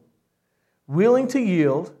 gentle, willing to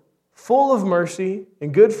yield, full of mercy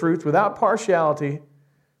and good fruits, without partiality,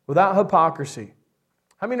 without hypocrisy.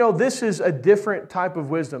 How many know this is a different type of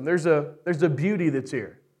wisdom? There's a beauty that's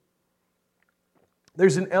here.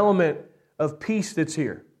 There's an element of peace that's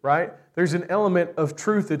here, right? There's an element of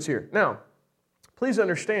truth that's here. Now, please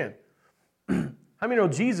understand, how many know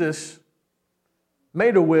Jesus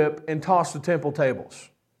made a whip and tossed the temple tables?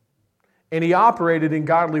 And He operated in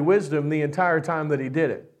godly wisdom the entire time that He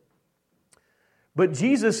did it. But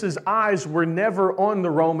Jesus' eyes were never on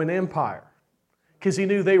the Roman Empire because He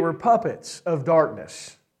knew they were puppets of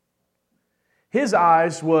darkness. His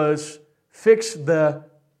eyes was fix the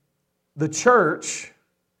church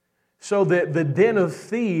so that the den of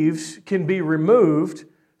thieves can be removed,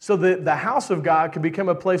 so that the house of God can become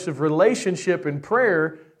a place of relationship and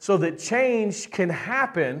prayer, so that change can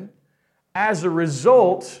happen as a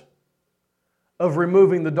result of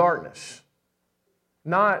removing the darkness.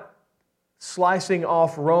 Not slicing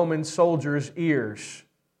off Roman soldiers' ears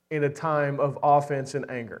in a time of offense and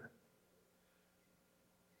anger.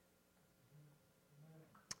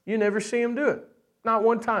 You never see Him do it. Not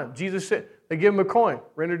one time. Jesus said, they give Him a coin.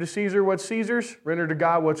 Render to Caesar what's Caesar's, render to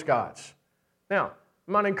God what's God's. Now,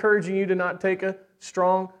 I'm not encouraging you to not take a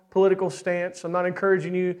strong political stance. I'm not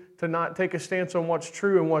encouraging you to not take a stance on what's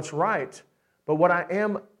true and what's right. But what I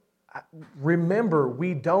am, remember,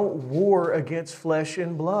 we don't war against flesh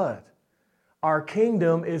and blood. Our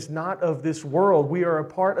kingdom is not of this world. We are a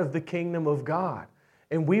part of the kingdom of God.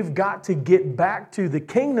 And we've got to get back to the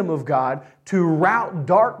kingdom of God to rout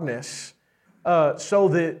darkness so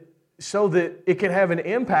that it can have an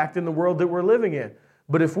impact in the world that we're living in.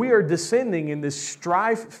 But if we are descending in this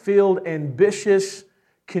strife-filled, ambitious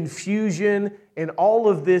confusion and all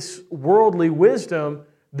of this worldly wisdom,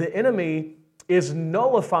 the enemy is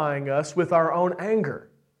nullifying us with our own anger.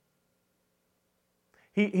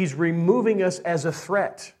 He's removing us as a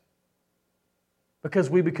threat because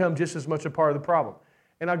we become just as much a part of the problem.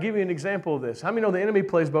 And I'll give you an example of this. How many know the enemy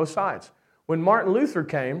plays both sides? When Martin Luther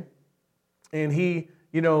came, and he,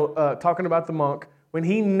 talking about the monk, when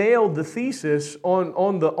he nailed the thesis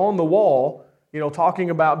on the wall, talking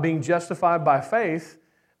about being justified by faith,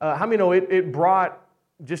 how many know it brought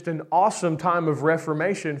just an awesome time of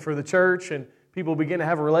reformation for the church, and people began to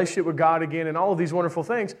have a relationship with God again, and all of these wonderful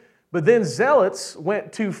things. But then zealots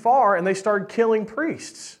went too far, and they started killing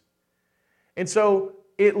priests. And so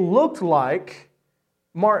it looked like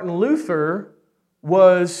Martin Luther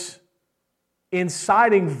was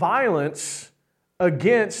inciting violence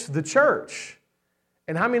against the church.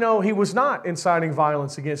 And how many know he was not inciting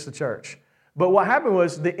violence against the church? But what happened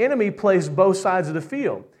was the enemy plays both sides of the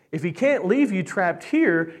field. If he can't leave you trapped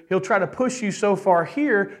here, he'll try to push you so far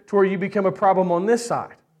here to where you become a problem on this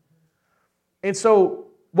side. And so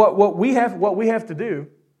what we have to do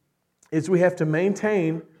is we have to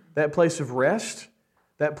maintain that place of rest,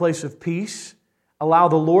 that place of peace, allow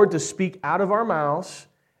the Lord to speak out of our mouths,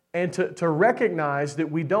 and to recognize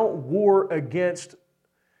that we don't war against.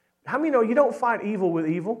 How many know you don't fight evil with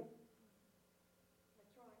evil?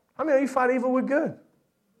 How many know you fight evil with good?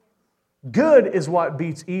 Good is what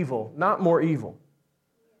beats evil, not more evil.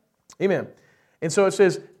 Amen. And so it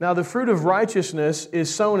says, now the fruit of righteousness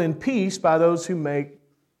is sown in peace by those who make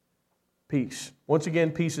peace. Once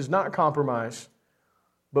again, peace is not compromise,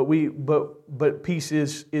 but peace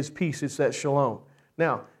is peace. It's that shalom.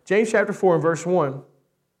 Now, James chapter 4 and verse 1,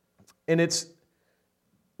 and it's,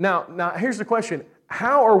 now here's the question.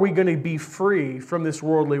 How are we going to be free from this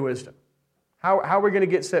worldly wisdom? How are we going to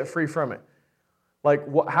get set free from it?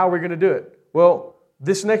 How are we going to do it? Well,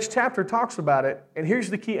 this next chapter talks about it, and here's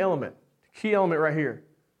the key element. Key element right here.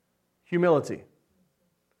 Humility.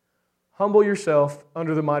 Humble yourself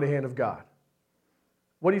under the mighty hand of God.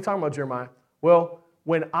 What are you talking about, Jeremiah? Well,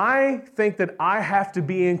 when I think that I have to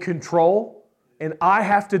be in control and I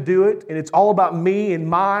have to do it, and it's all about me and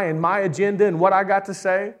my agenda and what I got to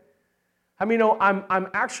say, I mean, I'm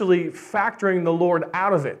actually factoring the Lord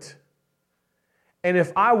out of it. And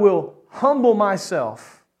if I will humble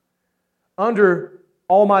myself under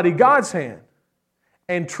Almighty God's hand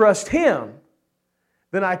and trust Him,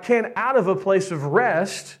 then I can, out of a place of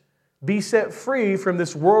rest, be set free from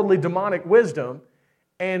this worldly demonic wisdom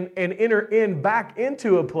and enter back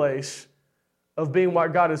into a place of being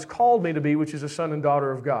what God has called me to be, which is a son and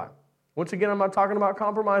daughter of God. Once again, I'm not talking about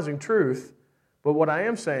compromising truth, but what I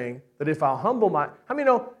am saying, that if I'll humble how many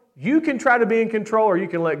know you can try to be in control or you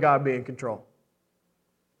can let God be in control?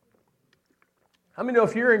 How many know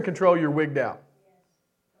if you're in control, you're wigged out?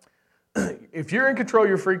 If you're in control,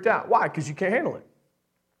 you're freaked out. Why? Because you can't handle it.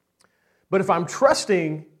 But if I'm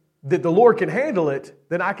trusting that the Lord can handle it,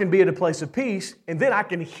 then I can be at a place of peace, and then I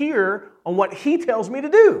can hear on what He tells me to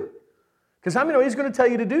do. Because how many know He's going to tell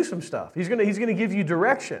you to do some stuff? He's going to give you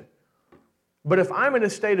direction. But if I'm in a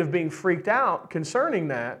state of being freaked out concerning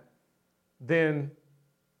that, then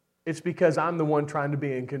it's because I'm the one trying to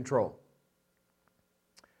be in control.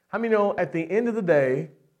 How many know at the end of the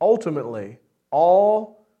day, ultimately,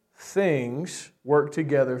 all things work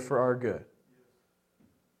together for our good?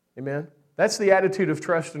 Amen? That's the attitude of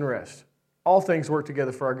trust and rest. All things work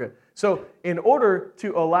together for our good. So in order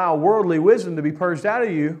to allow worldly wisdom to be purged out of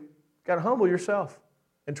you, you've got to humble yourself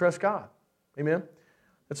and trust God. Amen?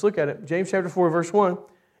 Let's look at it. James chapter 4, verse 1.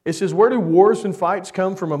 It says, "Where do wars and fights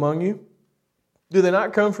come from among you? Do they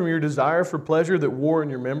not come from your desire for pleasure that war in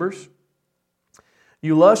your members?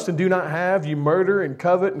 You lust and do not have. You murder and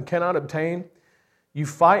covet and cannot obtain. You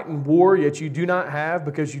fight and war, yet you do not have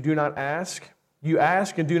because you do not ask. You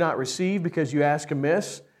ask and do not receive because you ask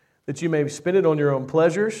amiss, that you may spend it on your own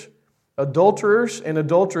pleasures. Adulterers and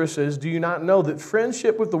adulteresses, do you not know that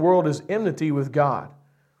friendship with the world is enmity with God?"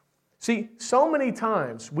 See, so many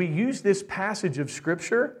times we use this passage of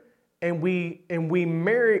Scripture and we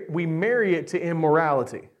marry it to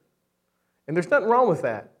immorality. And there's nothing wrong with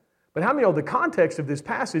that. But how many know the context of this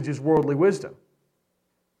passage is worldly wisdom?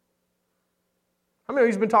 How many know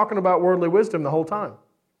He's been talking about worldly wisdom the whole time?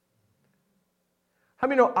 How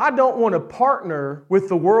many know I don't want to partner with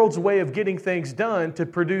the world's way of getting things done to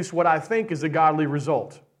produce what I think is a godly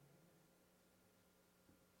result?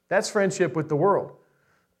 That's friendship with the world.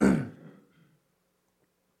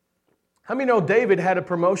 How many know David had a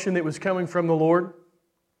promotion that was coming from the Lord?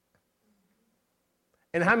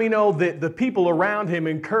 And how many know that the people around him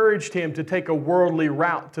encouraged him to take a worldly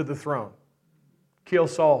route to the throne? Kill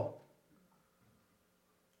Saul.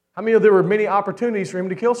 How many know there were many opportunities for him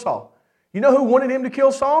to kill Saul? You know who wanted him to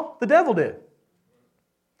kill Saul? The devil did.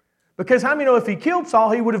 Because how many know if he killed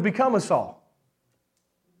Saul, he would have become a Saul?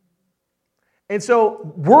 And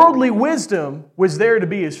so worldly wisdom was there to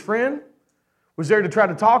be his friend, was there to try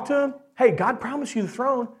to talk to him. Hey, God promised you the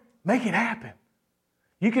throne. Make it happen.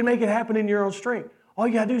 You can make it happen in your own strength. All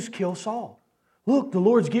you got to do is kill Saul. Look, the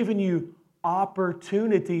Lord's given you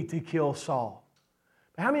opportunity to kill Saul.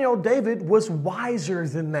 But how many know David was wiser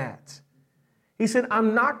than that? He said,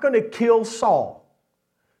 I'm not going to kill Saul.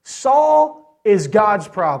 Saul is God's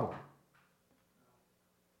problem.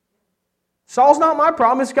 Saul's not my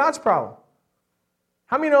problem, it's God's problem.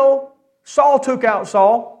 How many know Saul took out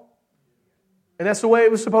Saul? And that's the way it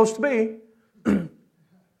was supposed to be.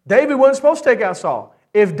 David wasn't supposed to take out Saul.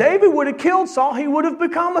 If David would have killed Saul, he would have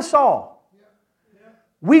become a Saul.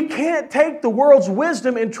 We can't take the world's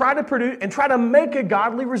wisdom and try to make a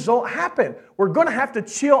godly result happen. We're going to have to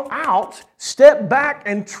chill out, step back,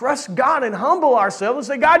 and trust God and humble ourselves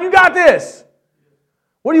and say, God, you got this.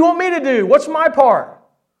 What do you want me to do? What's my part?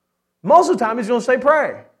 Most of the time, He's going to say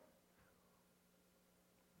pray.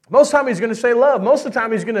 Most of the time, He's going to say love. Most of the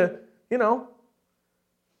time, He's going to,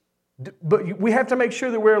 but we have to make sure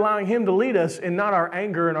that we're allowing Him to lead us and not our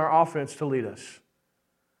anger and our offense to lead us.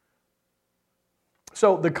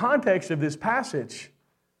 So the context of this passage,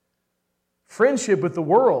 friendship with the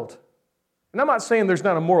world, and I'm not saying there's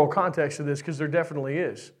not a moral context to this because there definitely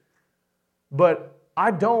is, but I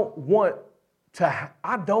don't want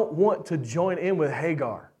to join in with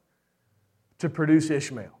Hagar to produce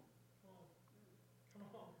Ishmael.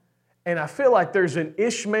 And I feel like there's an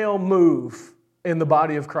Ishmael move in the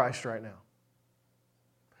body of Christ right now.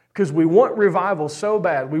 Because we want revival so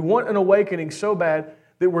bad, we want an awakening so bad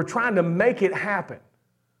that we're trying to make it happen.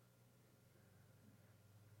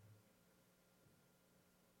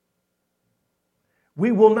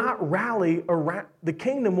 We will not rally around, the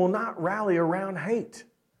kingdom will not rally around hate.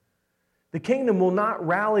 The kingdom will not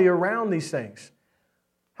rally around these things.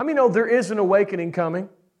 How many know there is an awakening coming?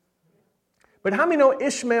 But how many know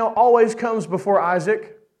Ishmael always comes before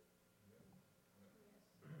Isaac?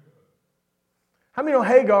 How many know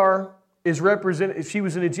Hagar is represented, she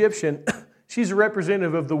was an Egyptian, she's a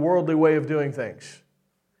representative of the worldly way of doing things.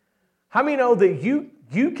 How many know that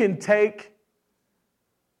you can take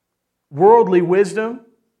worldly wisdom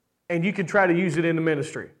and you can try to use it in the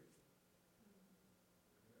ministry.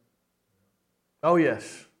 Oh,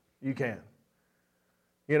 yes, you can.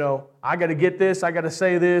 You know, I got to get this, I got to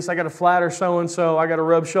say this, I got to flatter so-and-so, I got to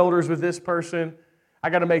rub shoulders with this person, I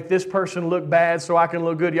got to make this person look bad so I can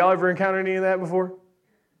look good. Y'all ever encountered any of that before?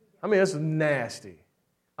 I mean, that's nasty.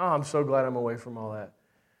 Oh, I'm so glad I'm away from all that.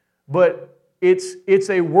 But it's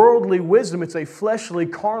a worldly wisdom, it's a fleshly,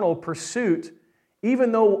 carnal pursuit,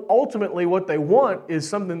 even though ultimately what they want is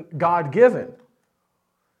something God-given.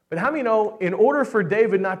 But how many know, in order for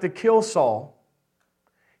David not to kill Saul,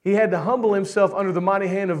 he had to humble himself under the mighty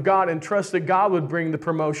hand of God and trust that God would bring the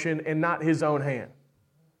promotion and not his own hand.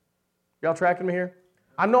 Y'all tracking me here?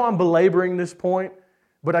 I know I'm belaboring this point,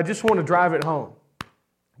 but I just want to drive it home.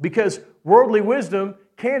 Because worldly wisdom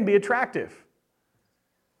can be attractive.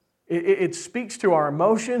 It speaks to our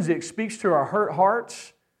emotions. It speaks to our hurt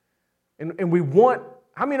hearts. And we want,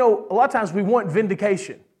 how many know, a lot of times we want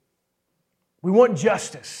vindication. We want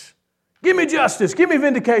justice. Give me justice. Give me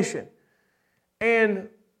vindication. And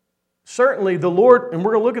certainly the Lord, and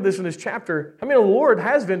we're going to look at this in this chapter, how many know the Lord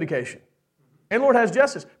has vindication? And the Lord has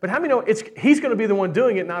justice. But how many know He's going to be the one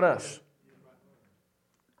doing it, not us?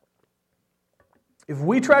 If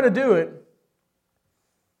we try to do it,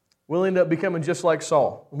 we'll end up becoming just like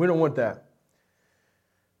Saul. We don't want that.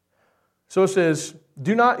 So it says,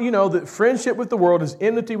 do not you know that friendship with the world is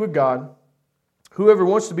enmity with God? Whoever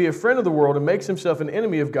wants to be a friend of the world and makes himself an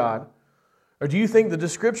enemy of God, or do you think that the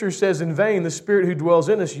Scripture says in vain, the Spirit who dwells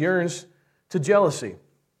in us yearns to jealousy?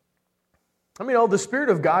 I mean, the Spirit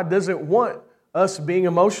of God doesn't want us being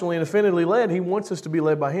emotionally and affinitely led. He wants us to be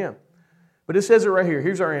led by Him. But it says it right here.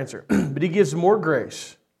 Here's our answer. But He gives more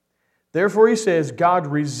grace. Therefore, He says, God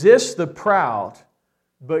resists the proud,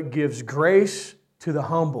 but gives grace to the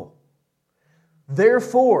humble.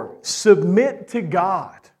 Therefore, submit to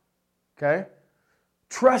God. Okay?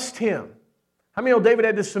 Trust Him. How many know David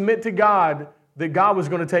had to submit to God that God was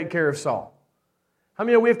going to take care of Saul? How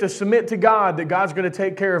many know we have to submit to God that God's going to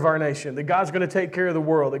take care of our nation, that God's going to take care of the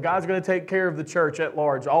world, that God's going to take care of the church at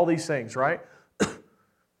large, all these things, right?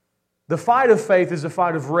 The fight of faith is a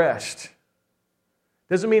fight of rest.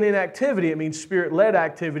 Doesn't mean inactivity, it means Spirit-led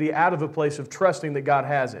activity out of a place of trusting that God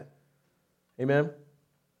has it. Amen?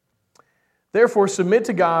 Therefore, submit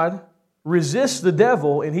to God, resist the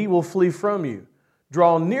devil, and he will flee from you.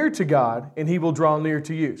 Draw near to God, and He will draw near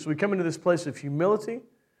to you. So we come into this place of humility.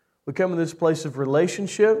 We come into this place of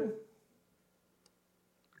relationship.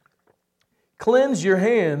 Cleanse your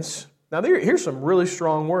hands. Now, here's some really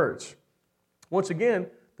strong words. Once again,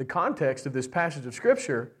 the context of this passage of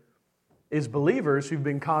Scripture is believers who've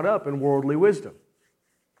been caught up in worldly wisdom,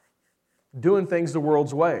 doing things the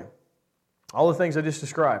world's way. All the things I just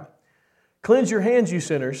described. Cleanse your hands, you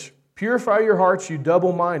sinners. Purify your hearts, you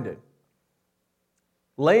double-minded.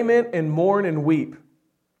 Lament and mourn and weep.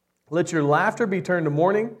 Let your laughter be turned to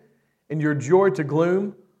mourning and your joy to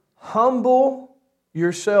gloom. Humble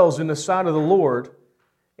yourselves in the sight of the Lord,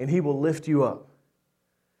 and He will lift you up.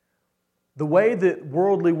 The way that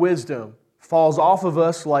worldly wisdom falls off of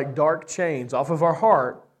us like dark chains, off of our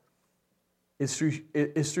heart, is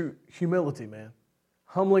through humility, man.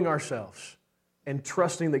 Humbling ourselves and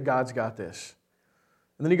trusting that God's got this.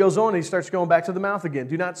 And then he goes on and he starts going back to the mouth again.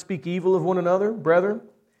 Do not speak evil of one another, brethren.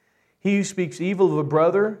 He who speaks evil of a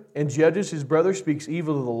brother and judges his brother speaks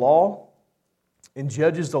evil of the law and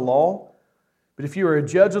judges the law. But if you are a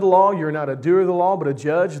judge of the law, you are not a doer of the law, but a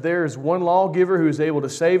judge. There is one lawgiver who is able to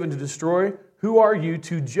save and to destroy. Who are you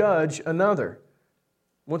to judge another?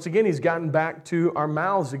 Once again, he's gotten back to our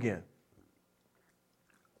mouths again.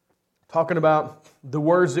 Talking about the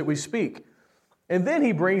words that we speak. And then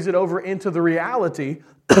he brings it over into the reality,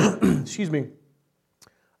 excuse me,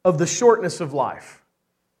 of the shortness of life.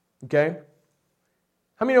 Okay?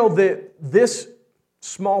 How many know that this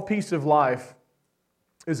small piece of life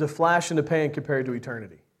is a flash in the pan compared to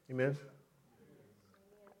eternity? Amen?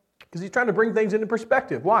 Because he's trying to bring things into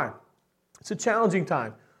perspective. Why? It's a challenging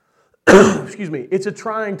time. Excuse me. It's a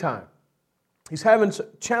trying time. He's having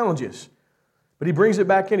challenges. But he brings it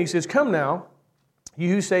back in. He says, come now, you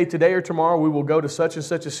who say today or tomorrow we will go to such and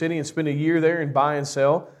such a city and spend a year there and buy and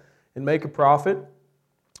sell and make a profit.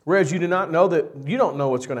 Whereas you do not know that you don't know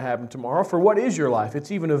what's going to happen tomorrow. For what is your life? It's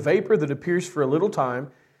even a vapor that appears for a little time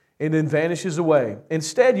and then vanishes away.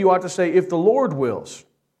 Instead, you ought to say, if the Lord wills,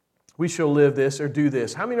 we shall live this or do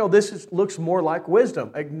this. How many know this looks more like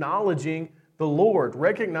wisdom? Acknowledging the Lord,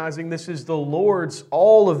 recognizing this is the Lord's,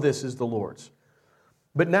 all of this is the Lord's.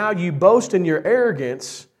 But now you boast in your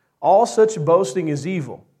arrogance. All such boasting is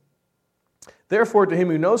evil. Therefore, to him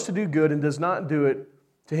who knows to do good and does not do it,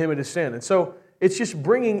 to him it is sin. And so It's just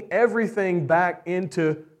bringing everything back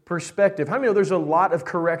into perspective. How many know there's a lot of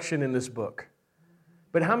correction in this book?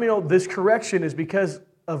 But how many know this correction is because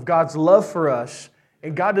of God's love for us,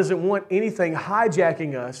 and God doesn't want anything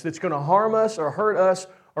hijacking us that's going to harm us or hurt us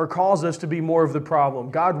or cause us to be more of the problem.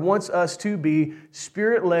 God wants us to be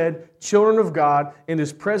Spirit-led children of God in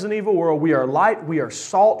this present evil world. We are light, we are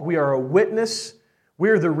salt, we are a witness.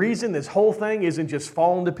 We're the reason this whole thing isn't just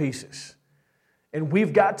falling to pieces. And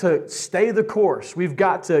we've got to stay the course. We've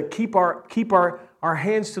got to keep our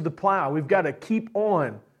hands to the plow. We've got to keep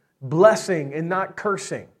on blessing and not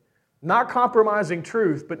cursing. Not compromising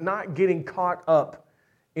truth, but not getting caught up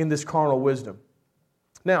in this carnal wisdom.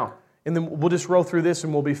 Now, and then we'll just roll through this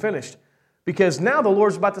and we'll be finished. Because now the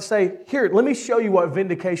Lord's about to say, here, let me show you what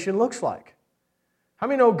vindication looks like. How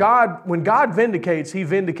many know God, when God vindicates, He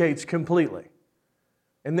vindicates completely.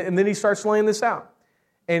 And then He starts laying this out.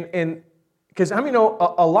 And because how many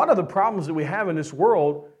know a lot of the problems that we have in this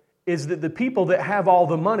world is that the people that have all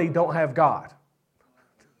the money don't have God.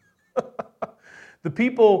 The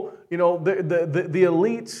people, you know, the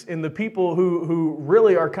elites and the people who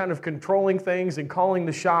really are kind of controlling things and calling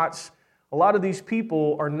the shots, a lot of these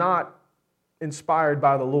people are not inspired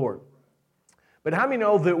by the Lord. But how many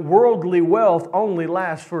know that worldly wealth only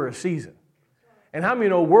lasts for a season? And how many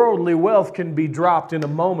know worldly wealth can be dropped in a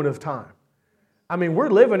moment of time? I mean, we're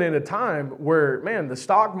living in a time where, man, the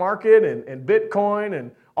stock market and Bitcoin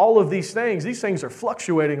and all of these things are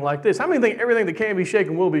fluctuating like this. How many think everything that can be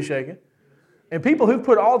shaken will be shaken? And people who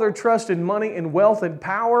put all their trust in money and wealth and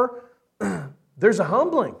power, there's a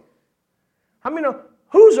humbling. How many know,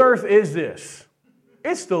 whose earth is this?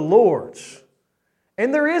 It's the Lord's.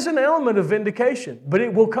 And there is an element of vindication, but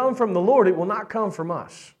it will come from the Lord. It will not come from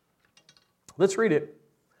us. Let's read it.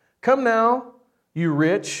 Come now, you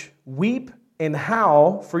rich, weep and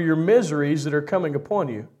howl for your miseries that are coming upon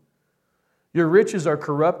you. Your riches are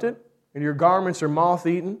corrupted, and your garments are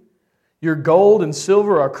moth-eaten. Your gold and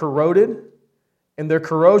silver are corroded, and their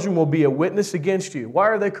corrosion will be a witness against you. Why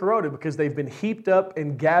are they corroded? Because they've been heaped up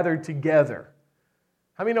and gathered together.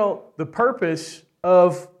 How many know the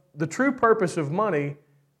true purpose of money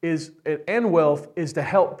is and wealth is to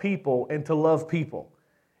help people and to love people.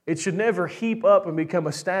 It should never heap up and become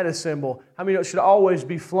a status symbol. How many know it should always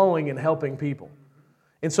be flowing and helping people?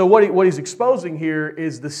 And so what he's exposing here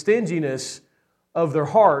is the stinginess of their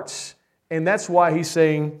hearts, and that's why he's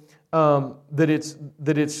saying that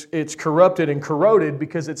it's corrupted and corroded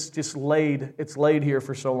because it's just laid here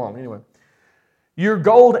for so long. Anyway, your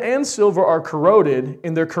gold and silver are corroded,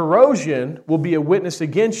 and their corrosion will be a witness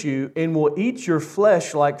against you and will eat your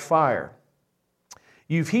flesh like fire.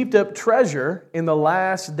 You've heaped up treasure in the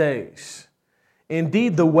last days.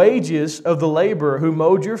 Indeed, the wages of the laborer who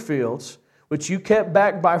mowed your fields, which you kept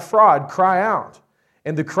back by fraud, cry out.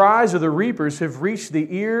 And the cries of the reapers have reached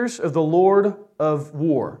the ears of the Lord of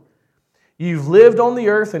war. You've lived on the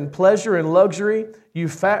earth in pleasure and luxury.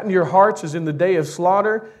 You've fattened your hearts as in the day of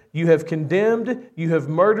slaughter. You have condemned, you have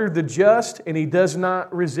murdered the just, and he does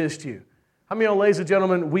not resist you. How many, ladies and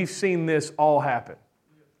gentlemen, we've seen this all happen.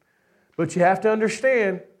 But you have to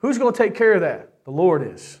understand, who's going to take care of that? The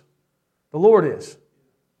Lord is. The Lord is.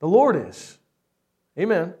 The Lord is.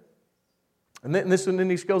 Amen. And then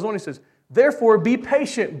he goes on, he says, therefore be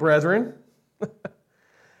patient, brethren,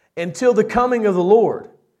 until the coming of the Lord.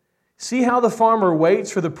 See how the farmer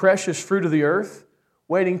waits for the precious fruit of the earth,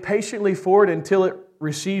 waiting patiently for it until it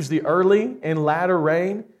receives the early and latter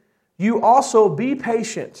rain. You also be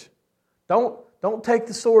patient. Don't take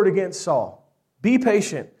the sword against Saul. Be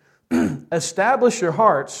patient. Establish your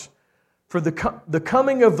hearts, for the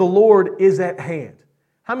coming of the Lord is at hand.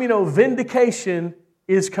 How many know vindication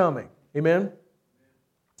is coming? Amen?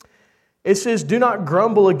 It says, do not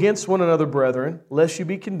grumble against one another, brethren, lest you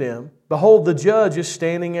be condemned. Behold, the judge is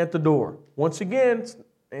standing at the door. Once again,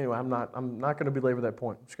 anyway, I'm not going to belabor that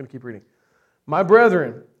point. I'm just going to keep reading. My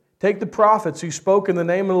brethren, take the prophets who spoke in the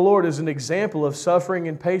name of the Lord as an example of suffering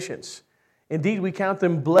and patience. Indeed, we count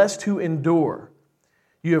them blessed who endure.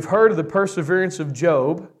 You have heard of the perseverance of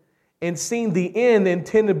Job and seen the end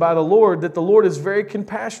intended by the Lord, that the Lord is very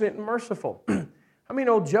compassionate and merciful. How many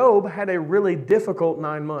know Job had a really difficult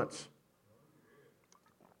 9 months?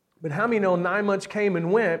 But how many know 9 months came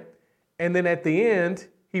and went, and then at the end,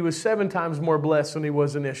 he was 7 times more blessed than he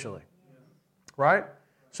was initially? Right?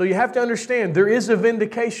 So you have to understand, there is a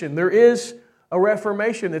vindication. There is a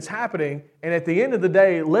reformation that's happening, and at the end of the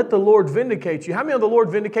day, let the Lord vindicate you. How many know the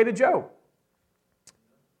Lord vindicated Job?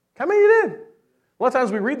 How many did? A lot of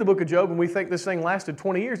times we read the book of Job and we think this thing lasted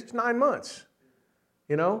 20 years. It's 9 months.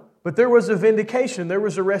 You know? But there was a vindication, there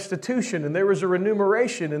was a restitution, and there was a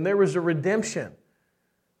remuneration, and there was a redemption.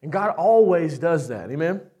 And God always does that.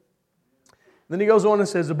 Amen? Then he goes on and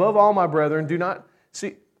says, above all, my brethren, do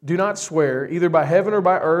not swear, either by heaven or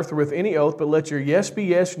by earth or with any oath, but let your yes be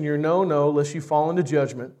yes and your no, no, lest you fall into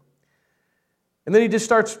judgment. And then he just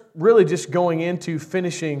starts really just going into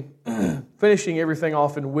finishing everything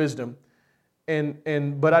off in wisdom.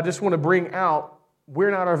 But I just want to bring out, we're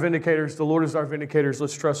not our vindicators, the Lord is our vindicators,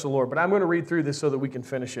 let's trust the Lord. But I'm going to read through this so that we can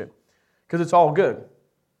finish it, because it's all good.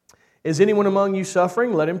 Is anyone among you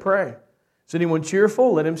suffering? Let him pray. Is anyone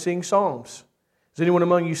cheerful? Let him sing psalms. Is anyone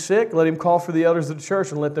among you sick? Let him call for the elders of the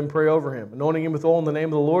church and let them pray over him, anointing him with oil in the name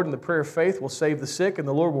of the Lord, and the prayer of faith will save the sick, and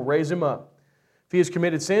the Lord will raise him up. If he has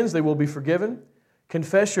committed sins, they will be forgiven.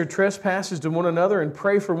 Confess your trespasses to one another and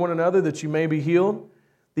pray for one another that you may be healed.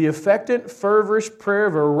 The effective, fervent prayer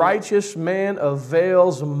of a righteous man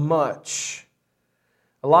avails much.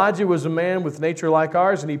 Elijah was a man with nature like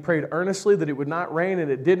ours, and he prayed earnestly that it would not rain,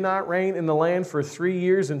 and it did not rain in the land for 3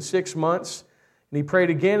 years and 6 months. And he prayed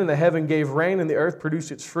again, and the heaven gave rain, and the earth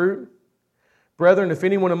produced its fruit. Brethren, if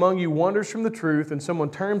anyone among you wanders from the truth, and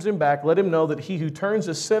someone turns him back, let him know that he who turns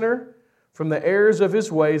a sinner from the errors of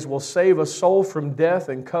his ways will save a soul from death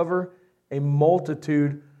and cover a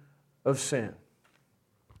multitude of sin.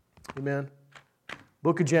 Amen.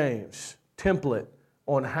 Book of James, template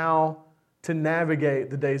on how to navigate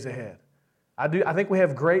the days ahead. I think we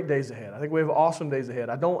have great days ahead. I think we have awesome days ahead.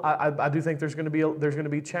 I do think there's going to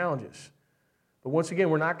be challenges. But once again,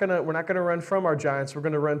 we're not going to run from our giants. We're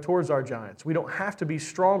going to run towards our giants. We don't have to be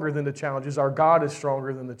stronger than the challenges. Our God is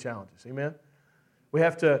stronger than the challenges. Amen? We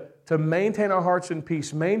have to maintain our hearts in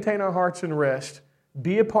peace, maintain our hearts in rest,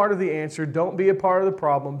 be a part of the answer, don't be a part of the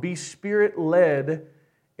problem, be Spirit-led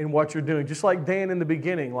in what you're doing. Just like Dan in the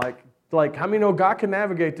beginning, like how many know God can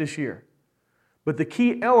navigate this year? But the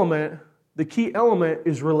key element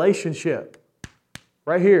is relationship.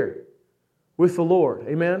 Right here with the Lord.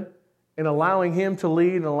 Amen? And allowing Him to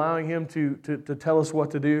lead and allowing Him to tell us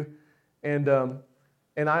what to do. And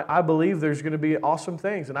I believe there's going to be awesome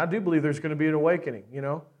things. And I do believe there's going to be an awakening, you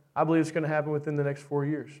know. I believe it's going to happen within the next 4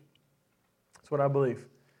 years. That's what I believe.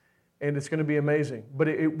 And it's going to be amazing. But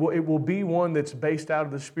it will be one that's based out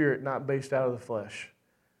of the Spirit, not based out of the flesh.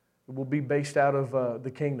 It will be based out of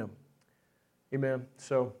the kingdom. Amen.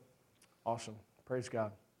 So, awesome. Praise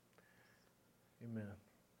God. Amen.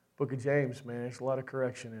 Book of James, man, there's a lot of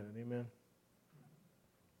correction in it. Amen.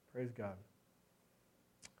 Praise God.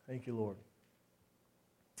 Thank you, Lord.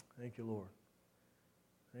 Thank you, Lord.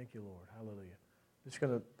 Thank you, Lord. Hallelujah. Just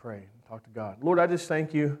going to pray and talk to God. Lord, I just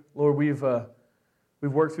thank you. Lord, we've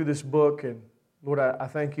worked through this book, and Lord, I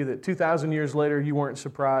thank you that 2,000 years later you weren't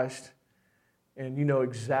surprised, and you know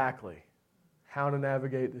exactly how to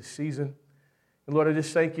navigate this season. And Lord, I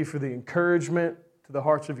just thank you for the encouragement to the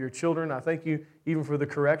hearts of your children. I thank you even for the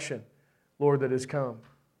correction, Lord, that has come,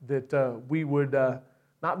 that we would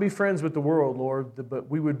not be friends with the world, Lord, but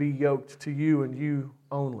we would be yoked to you and you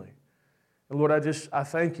only. And Lord, I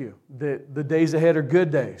thank you that the days ahead are good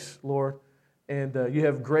days, Lord, and you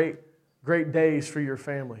have great days for your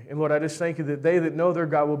family. And Lord, I just thank you that they that know their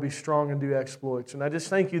God will be strong and do exploits. And I just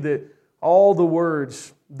thank you that all the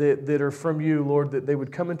words that are from you, Lord, that they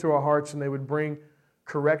would come into our hearts and they would bring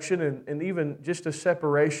correction and even just a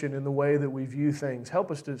separation in the way that we view things.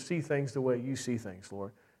 Help us to see things the way you see things,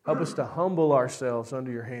 Lord. Help us to humble ourselves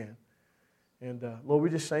under your hand. And Lord, we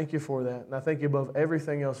just thank you for that. And I thank you above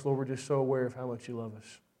everything else, Lord, we're just so aware of how much you love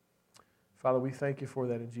us. Father, we thank you for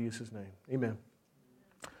that in Jesus' name. Amen.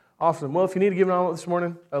 Awesome. Well, if you need to give an envelope this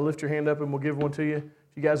morning, lift your hand up and we'll give one to you.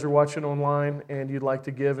 If you guys are watching online and you'd like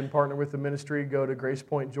to give and partner with the ministry, go to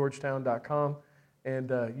gracepointgeorgetown.com and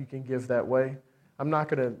you can give that way. I'm not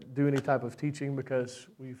going to do any type of teaching because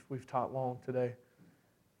we've taught long today.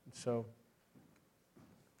 So,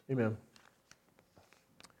 amen.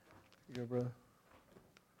 Here you go, brother.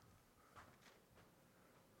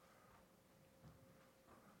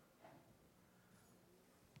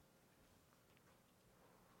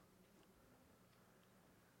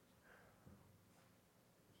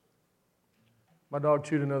 My dog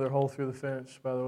chewed another hole through the fence, by the way.